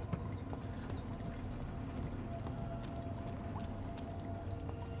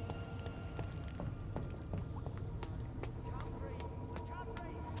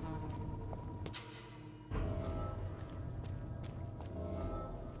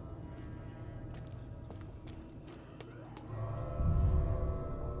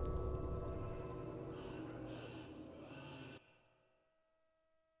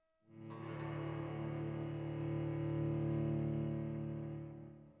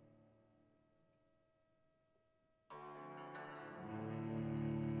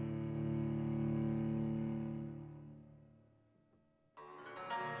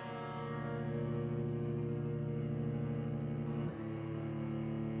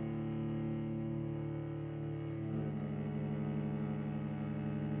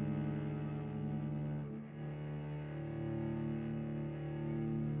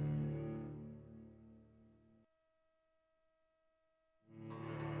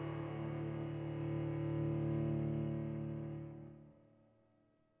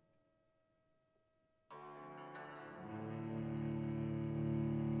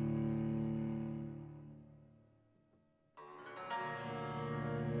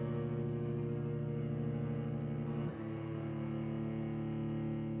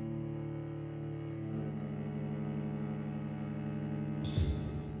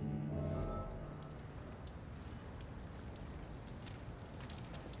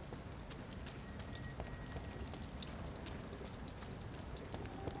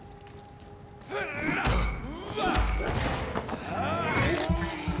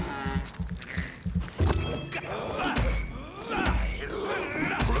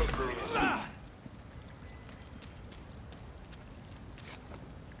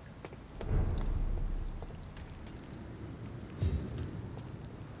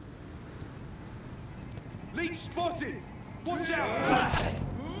 Leech spotted! Watch out!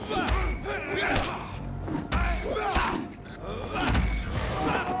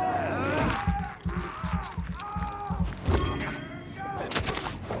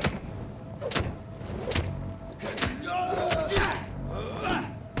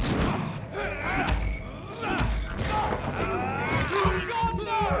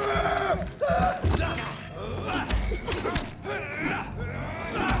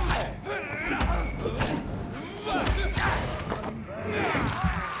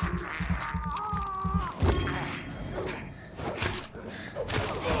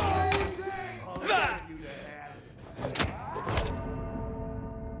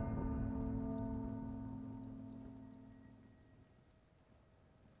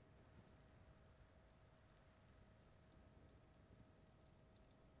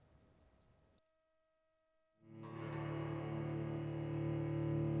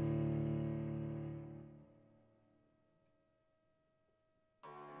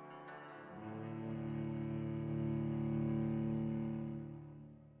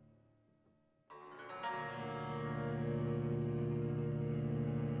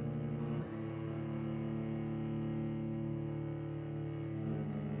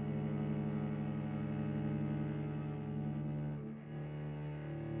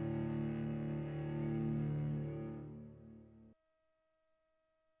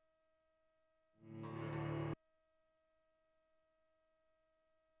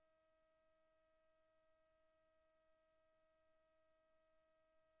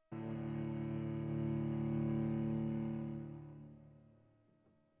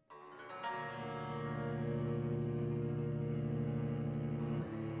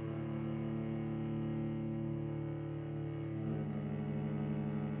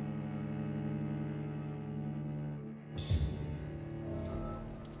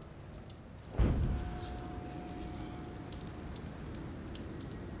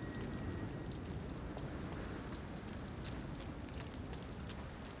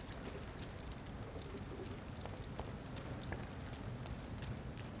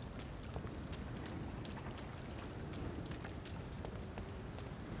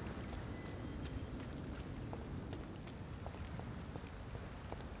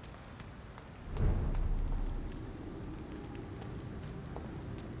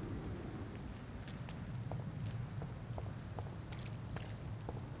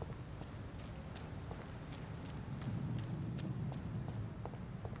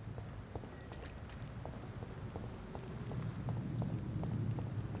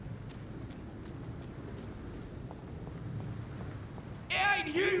 It ain't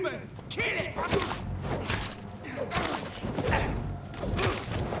human! Kill it!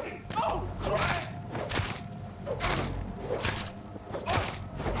 Oh, crap!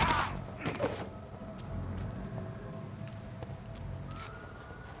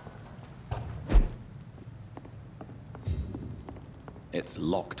 It's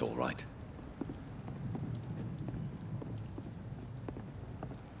locked, all right.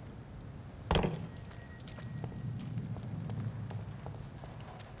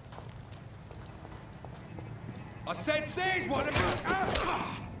 I said there's one of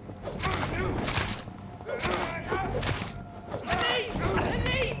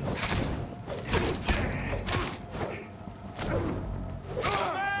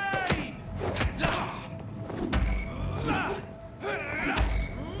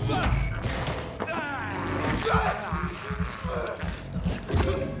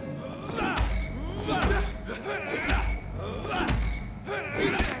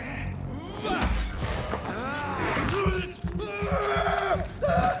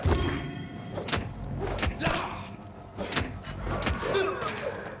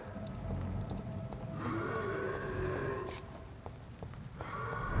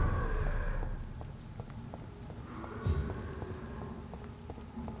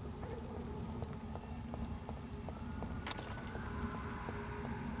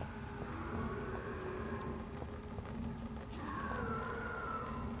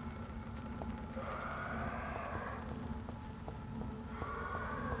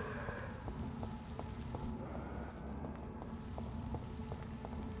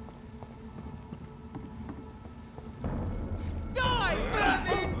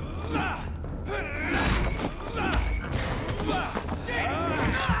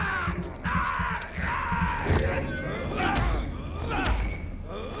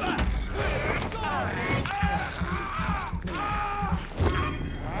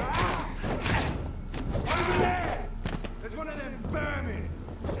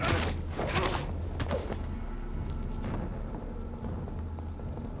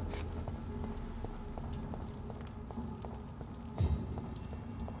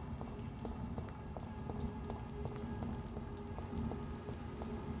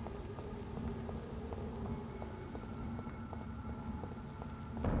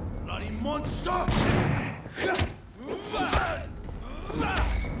Bloody monster!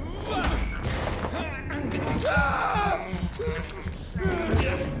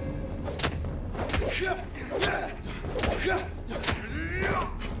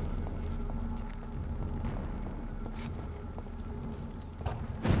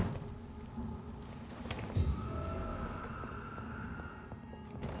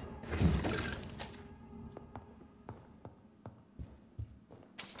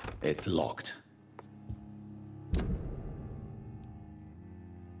 It's locked.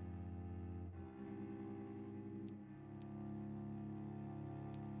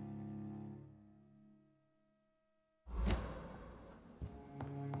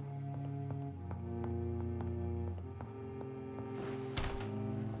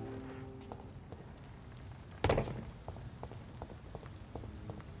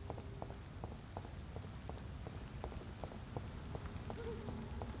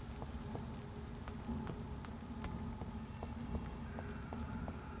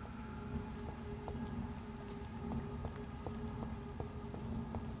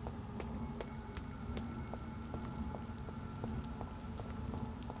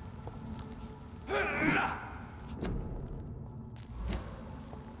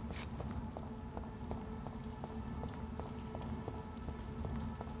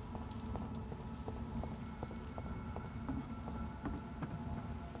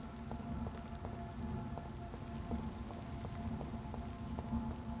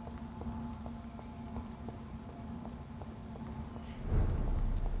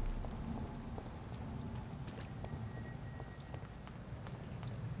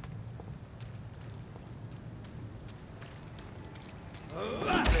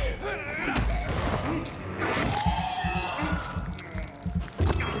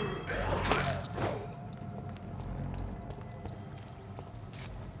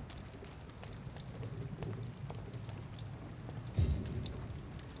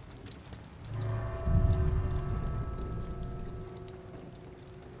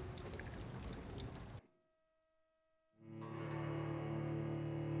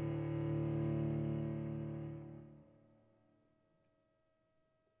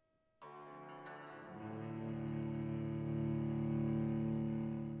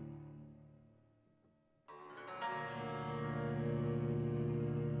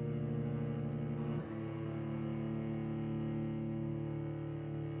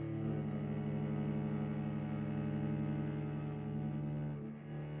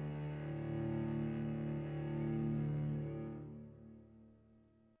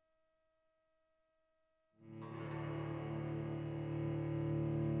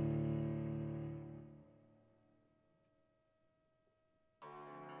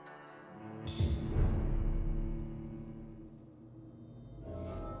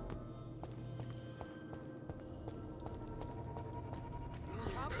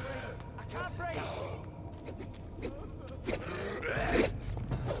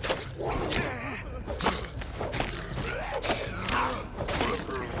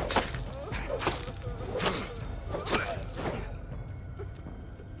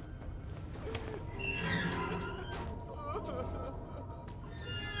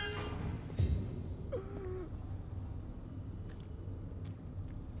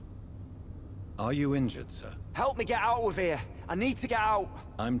 Are you injured, sir? Help me get out of here. I need to get out.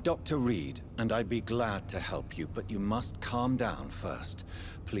 I'm Dr. Reed, and I'd be glad to help you, but you must calm down first.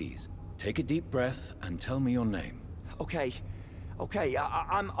 Please, take a deep breath and tell me your name. Okay.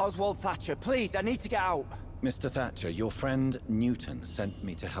 I'm Oswald Thatcher. Please, I need to get out. Mr. Thatcher, your friend Newton sent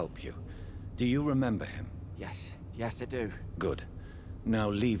me to help you. Do you remember him? Yes, I do. Good.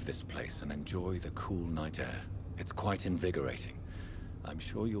 Now leave this place and enjoy the cool night air. It's quite invigorating. I'm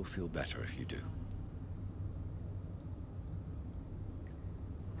sure you'll feel better if you do.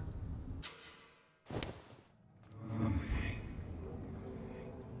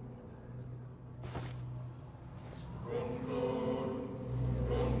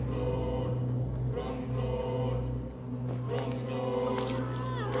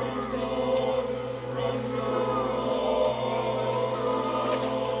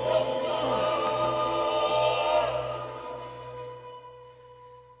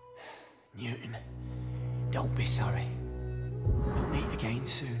 Newton, don't be sorry. We'll meet again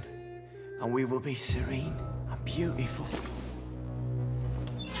soon, and we will be serene and beautiful.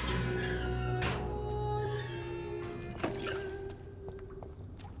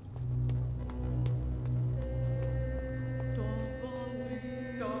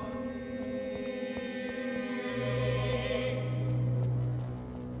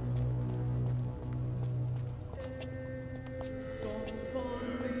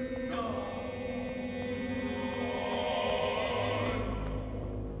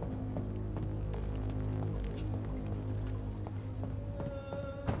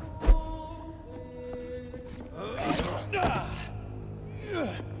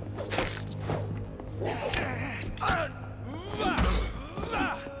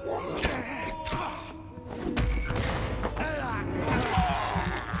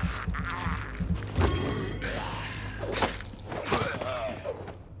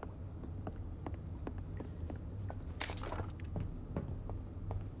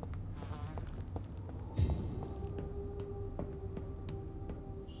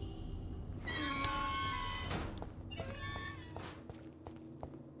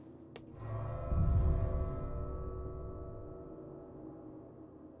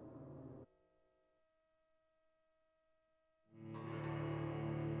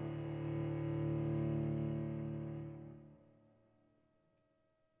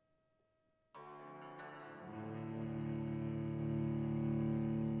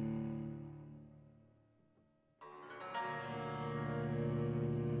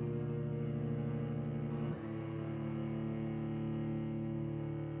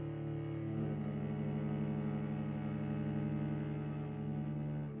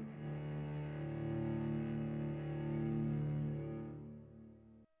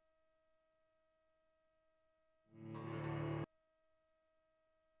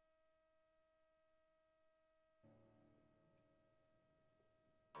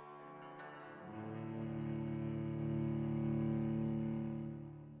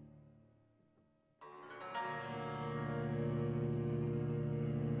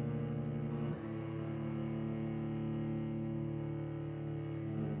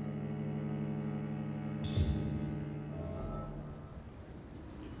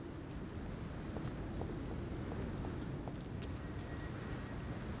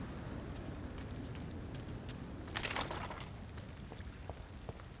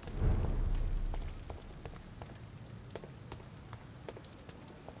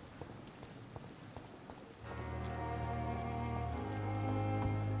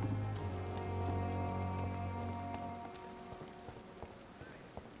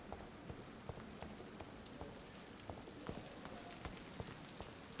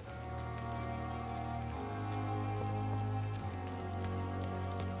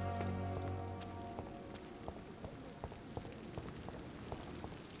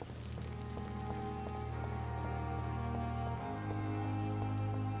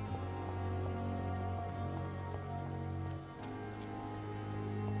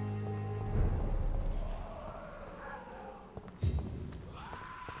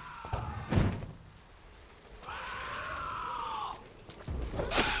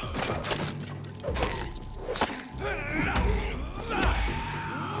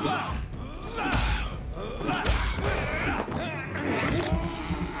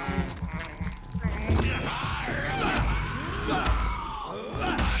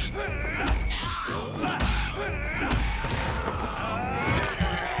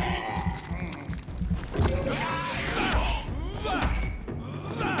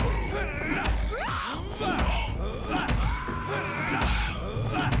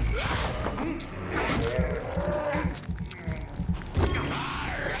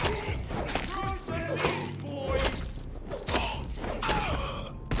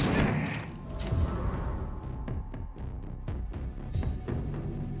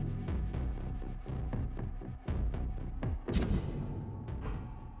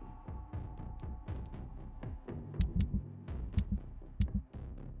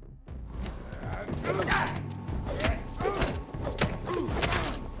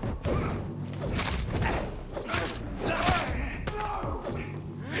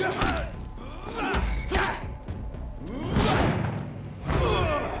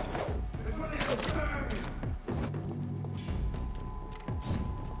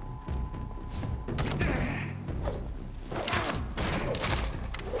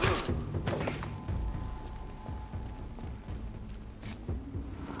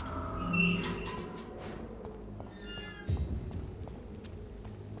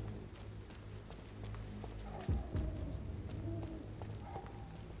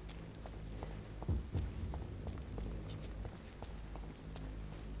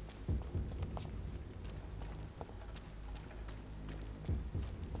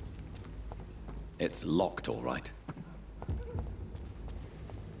 It's locked, all right.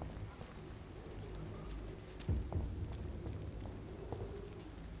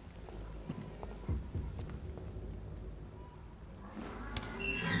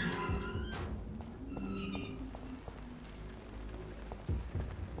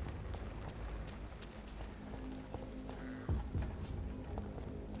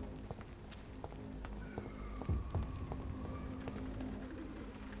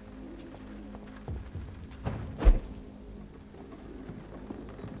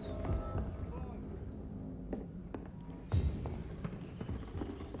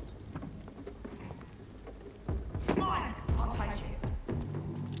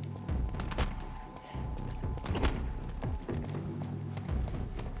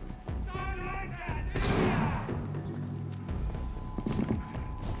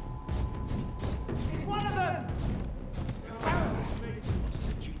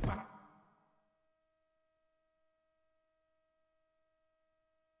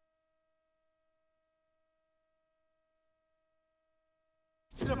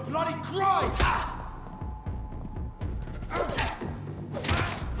 The bloody cry!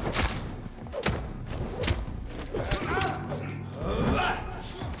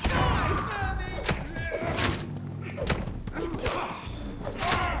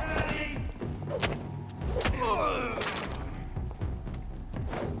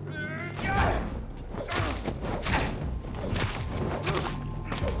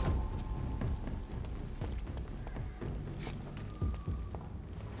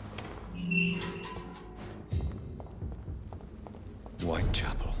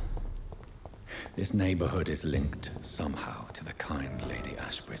 Whitechapel. This neighborhood is linked somehow to the kind Lady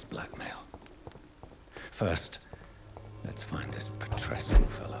Ashbury's blackmail. First, let's find this Petrescu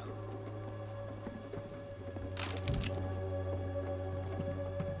fellow.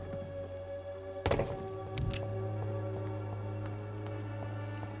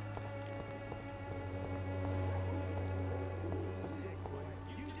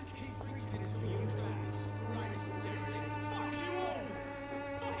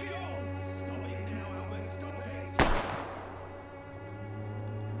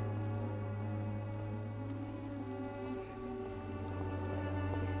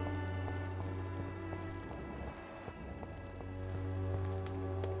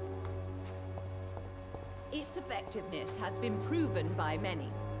 Its effectiveness has been proven by many.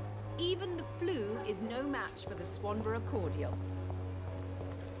 Even the flu is no match for the Swanborough cordial.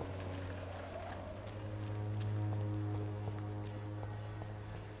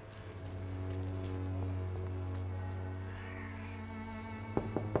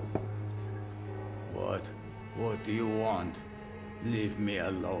 What do you want? Leave me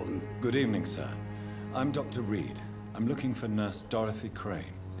alone. Good evening, sir. I'm Dr. Reed. I'm looking for Nurse Dorothy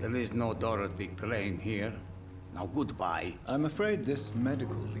Crane. There is no Dorothy Crane here. Now goodbye. I'm afraid this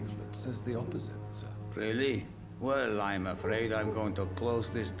medical leaflet says the opposite, sir. Really? Well, I'm afraid I'm going to close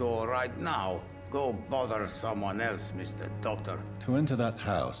this door right now. Go bother someone else, Mr. Doctor. To enter that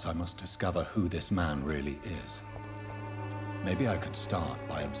house, I must discover who this man really is. Maybe I could start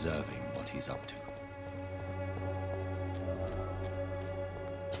by observing what he's up to.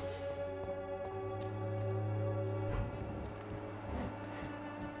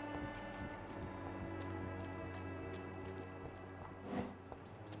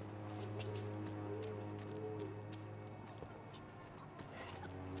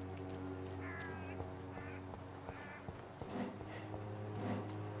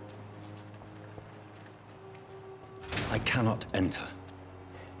 I cannot enter.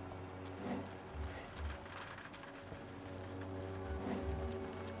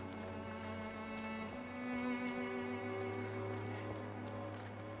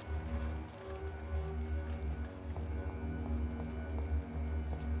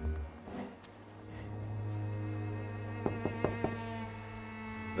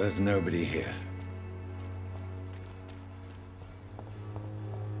 There's nobody here.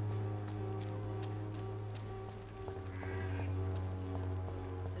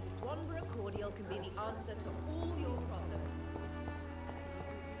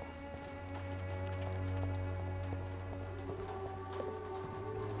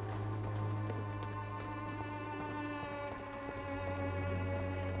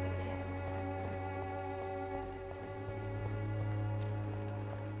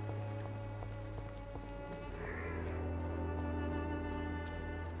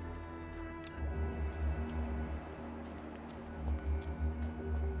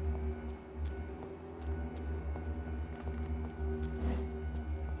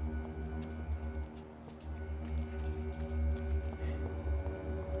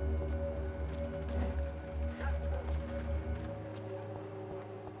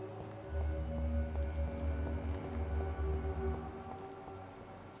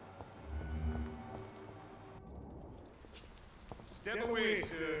 Step away,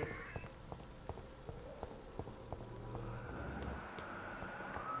 sir.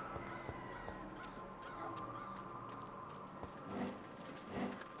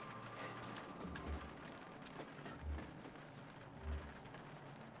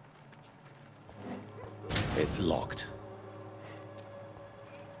 It's locked.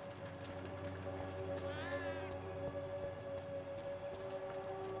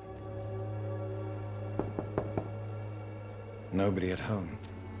 Nobody at home.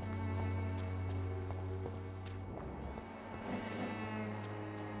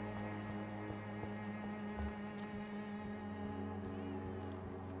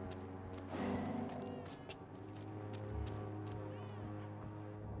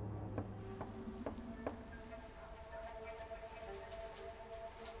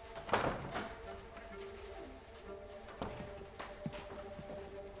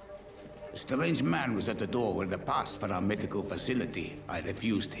 A strange man was at the door with a pass for our medical facility. I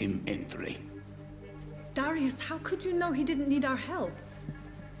refused him entry. Darius, how could you know he didn't need our help?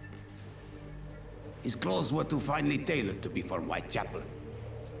 His clothes were too finely tailored to be for Whitechapel.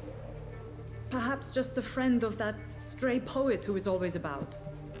 Perhaps just a friend of that stray poet who is always about.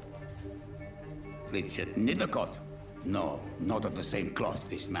 Richard Nithercott? No, not of the same cloth,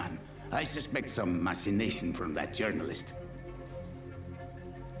 this man. I suspect some machination from that journalist.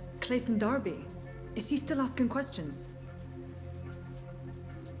 Clayton Darby. Is he still asking questions?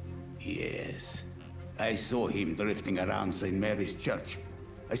 Yes. I saw him drifting around St. Mary's Church.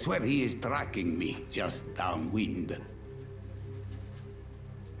 I swear he is tracking me just downwind.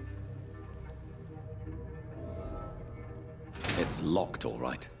 It's locked, all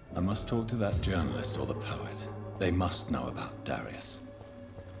right. I must talk to that journalist or the poet. They must know about Darius.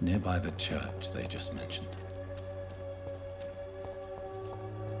 Nearby the church they just mentioned.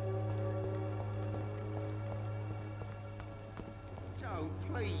 Joe,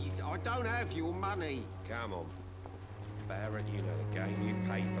 please, I don't have your money. Come on. Baron, you know the game. You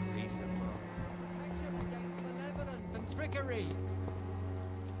pay for peace of mind. Malevolence and trickery.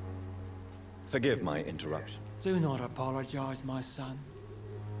 Forgive my interruption. Do not apologize, my son.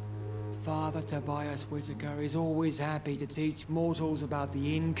 Father Tobias Whitaker is always happy to teach mortals about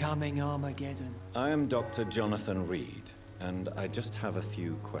the incoming Armageddon. I am Dr. Jonathan Reed, and I just have a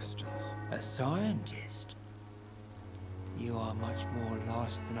few questions. A scientist? You are much more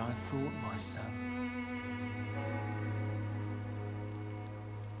lost than I thought, my son.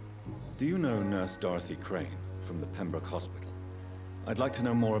 Do you know Nurse Dorothy Crane from the Pembroke Hospital? I'd like to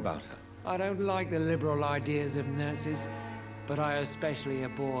know more about her. I don't like the liberal ideas of nurses, but I especially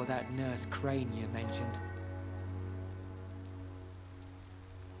abhor that Nurse Crane you mentioned.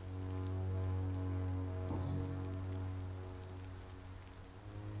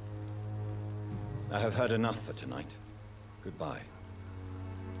 I have heard enough for tonight. Goodbye.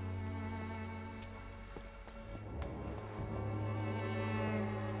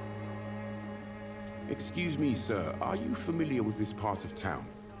 Excuse me, sir. Are you familiar with this part of town?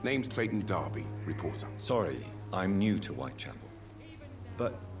 Name's Clayton Darby, reporter. Sorry, I'm new to Whitechapel.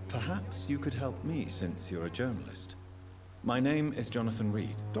 But perhaps you could help me since you're a journalist. My name is Jonathan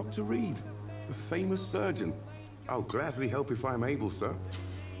Reed. Dr. Reed, the famous surgeon. I'll gladly help if I'm able, sir.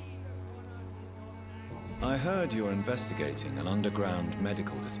 I heard you're investigating an underground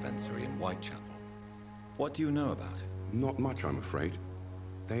medical dispensary in Whitechapel. What do you know about it? Not much, I'm afraid.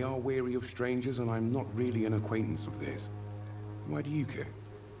 They are wary of strangers, and I'm not really an acquaintance of theirs. Why do you care?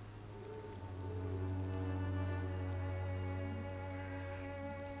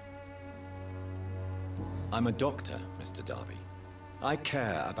 I'm a doctor, Mr. Darby. I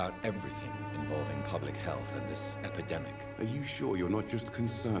care about everything involving public health and this epidemic. Are you sure you're not just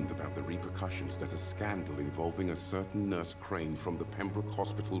concerned about the repercussions that a scandal involving a certain Nurse Crane from the Pembroke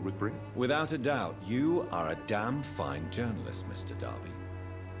Hospital would bring? Without a doubt, you are a damn fine journalist, Mr. Darby.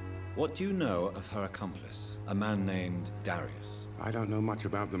 What do you know of her accomplice, a man named Darius? I don't know much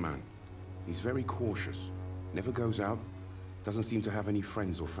about the man. He's very cautious. Never goes out. Doesn't seem to have any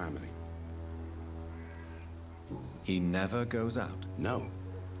friends or family. He never goes out? No.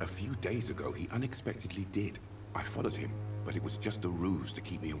 A few days ago, he unexpectedly did. I followed him, but it was just a ruse to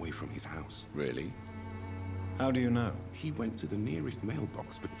keep me away from his house. Really? How do you know? He went to the nearest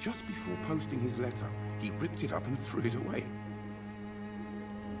mailbox, but just before posting his letter, he ripped it up and threw it away.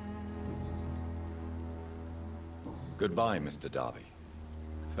 Goodbye, Mr. Darby.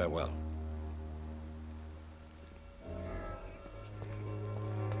 Farewell.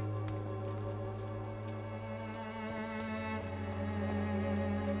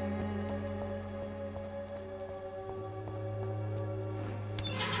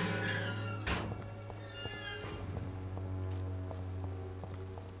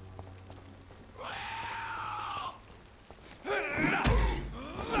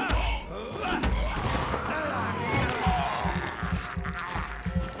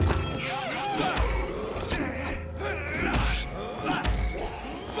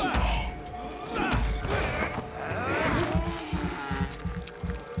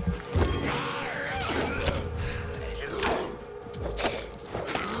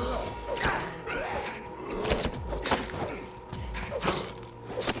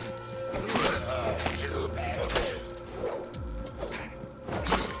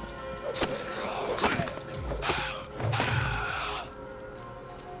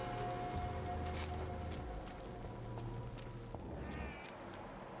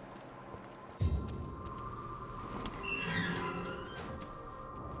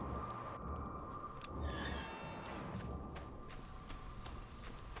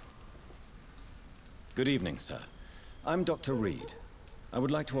 Good evening, sir. I'm Dr. Reed. I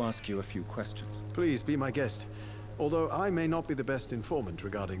would like to ask you a few questions. Please be my guest. Although I may not be the best informant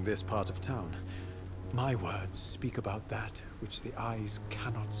regarding this part of town, my words speak about that which the eyes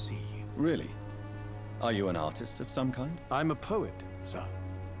cannot see. Really? Are you an artist of some kind? I'm a poet, sir.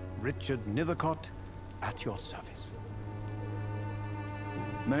 Richard Nethercott, at your service.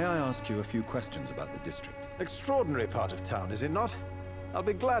 May I ask you a few questions about the district? Extraordinary part of town, is it not? I'll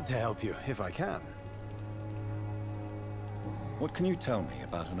be glad to help you, if I can. What can you tell me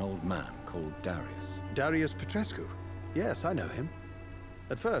about an old man called Darius? Darius Petrescu? Yes, I know him.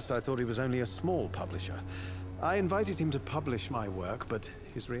 At first, I thought he was only a small publisher. I invited him to publish my work, but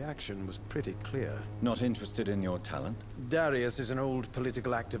his reaction was pretty clear. Not interested in your talent? Darius is an old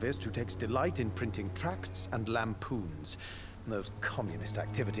political activist who takes delight in printing tracts and lampoons. Those communist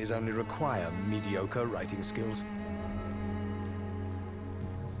activities only require mediocre writing skills.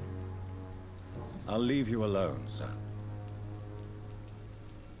 I'll leave you alone, sir.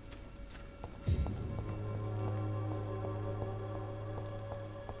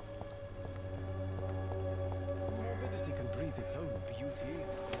 Morbidity can breathe its own beauty.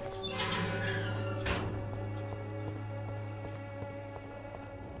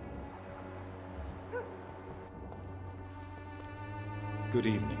 Good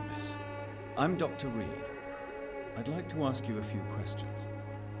evening, miss. I'm Dr. Reed. I'd like to ask you a few questions.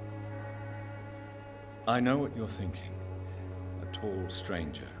 I know what you're thinking. A tall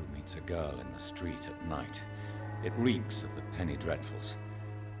stranger who meets a girl in the street at night. It reeks of the penny dreadfuls.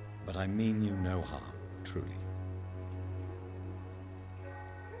 But I mean you no harm, truly.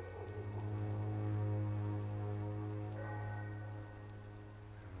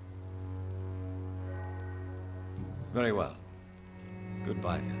 Very well.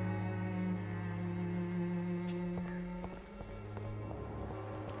 Goodbye then.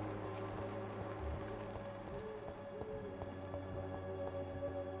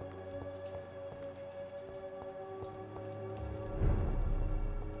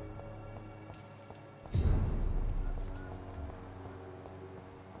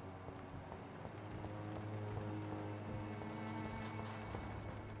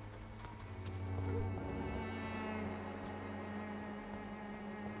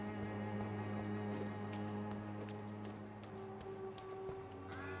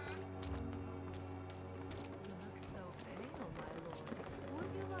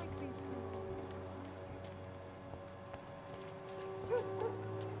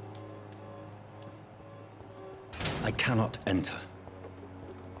 I cannot enter.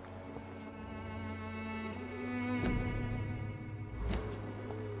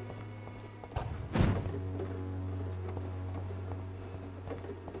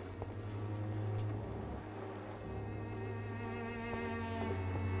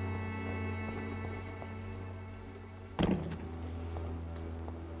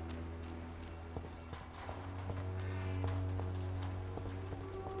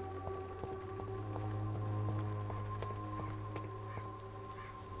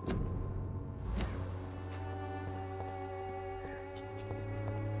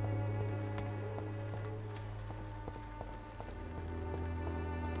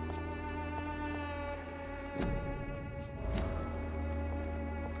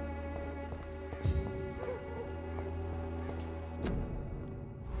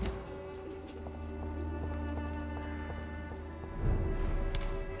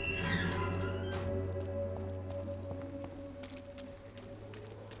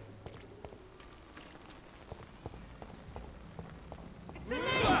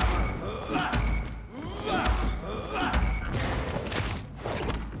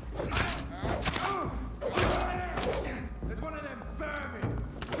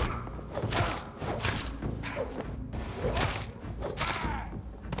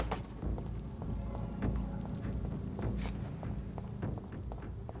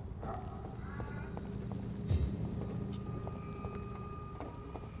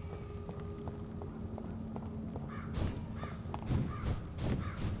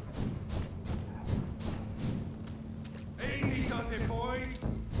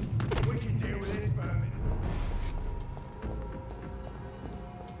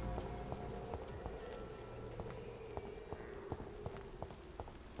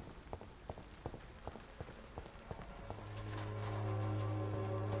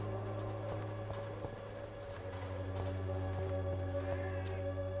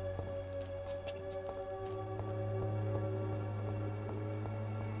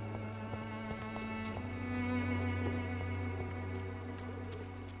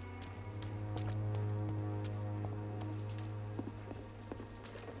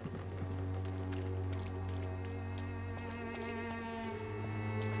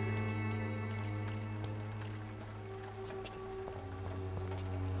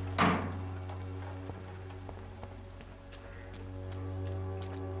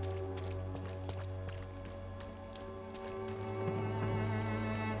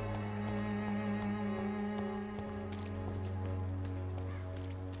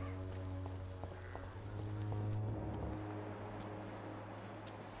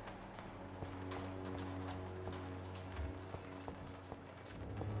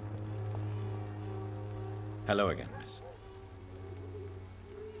 Hello again, miss.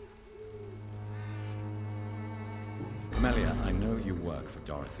 Camellia, I know you work for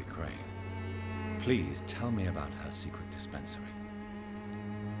Dorothy Crane. Please tell me about her secret dispensary.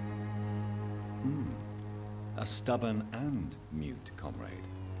 A stubborn and mute comrade.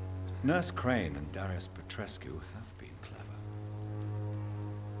 Nurse Crane and Darius Petrescu have been clever.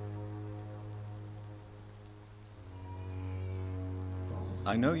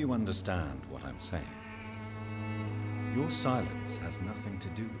 I know you understand what I'm saying. Your silence has nothing to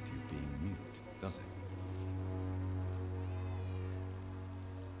do with you being mute, does it?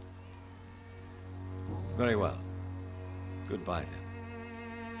 Very well. Goodbye then.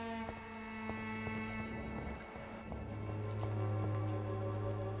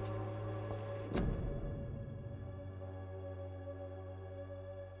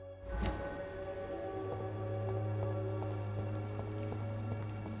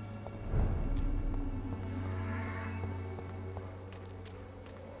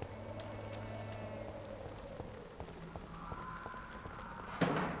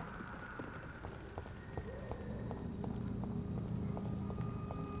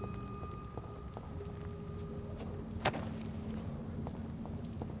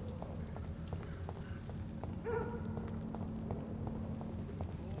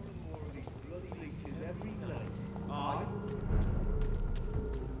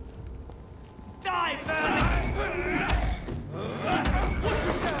 Die, vermin! Watch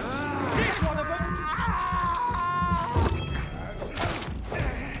yourselves! Here's one of them!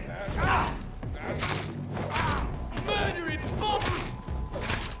 Murdering body!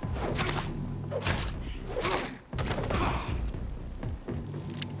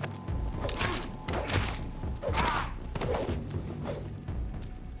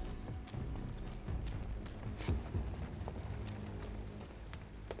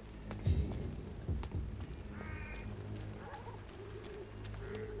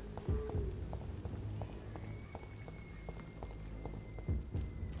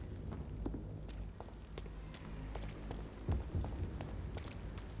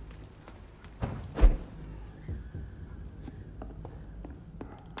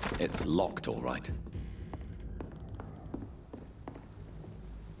 It's locked, all right.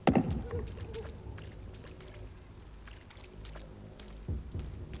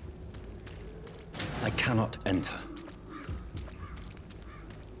 I cannot enter.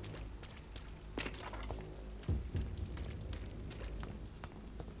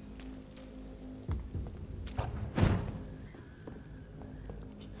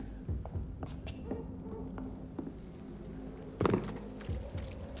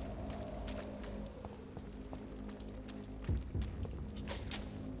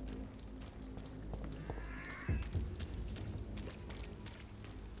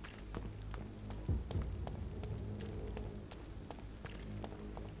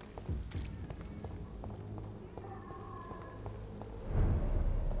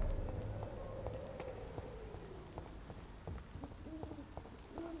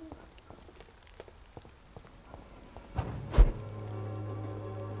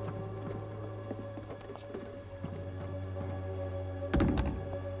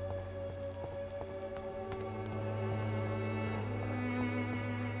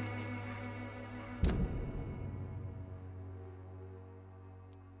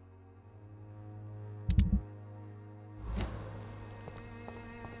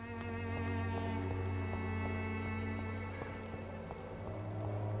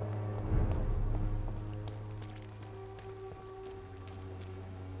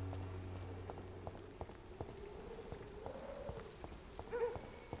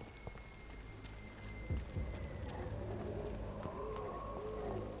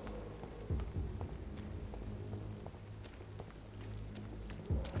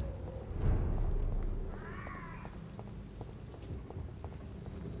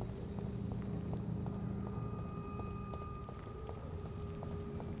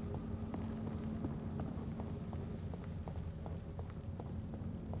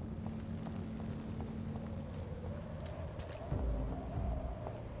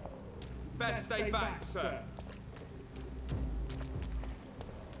 Best stay back, sir.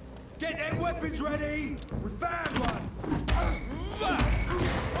 Get them weapons ready! We found one!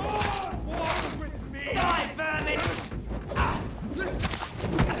 Walk with me! Die, vermin!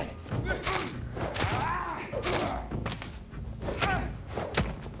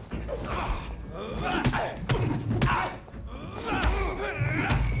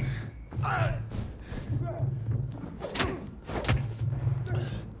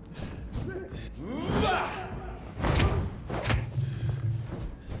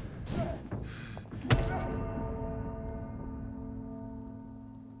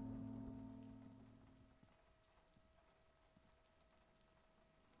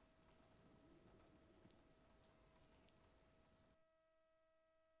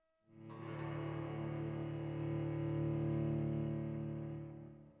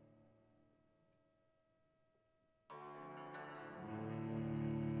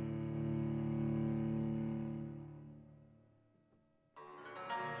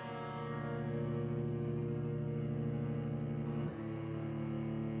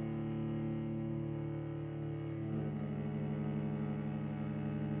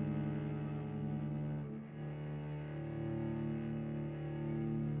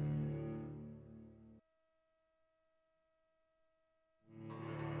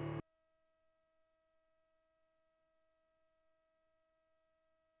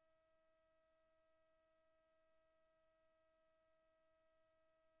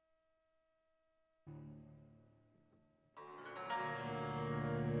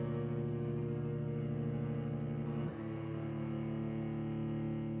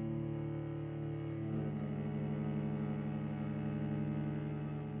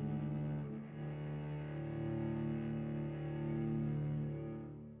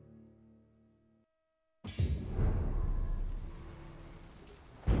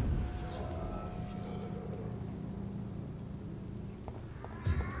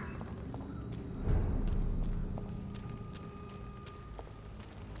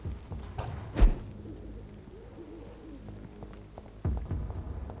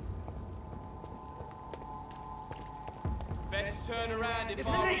 Let's turn around if It's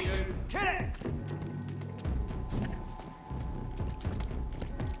I an were H! you. Kill it!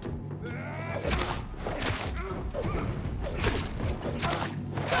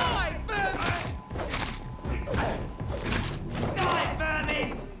 Die, vermin! Die,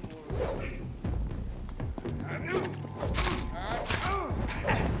 vermin!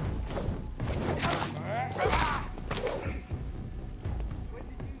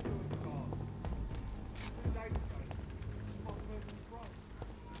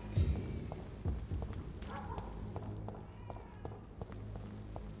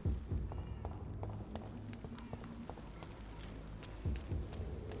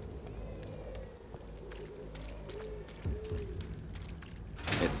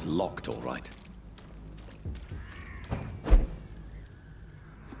 It's locked, all right.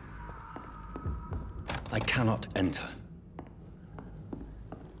 I cannot enter.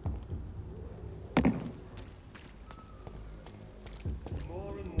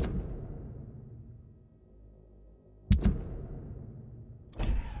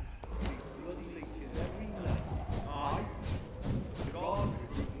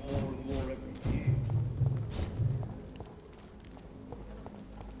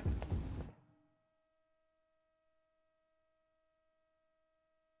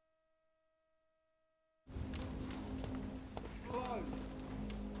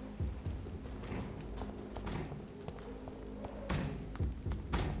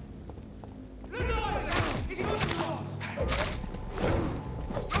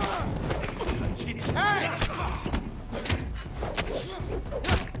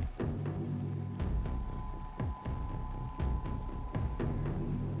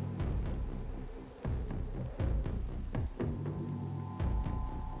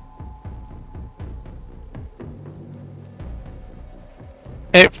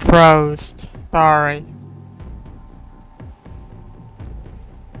 It froze. Sorry.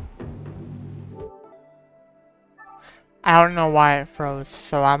 I don't know why it froze,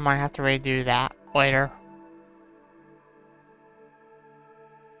 so I might have to redo that later.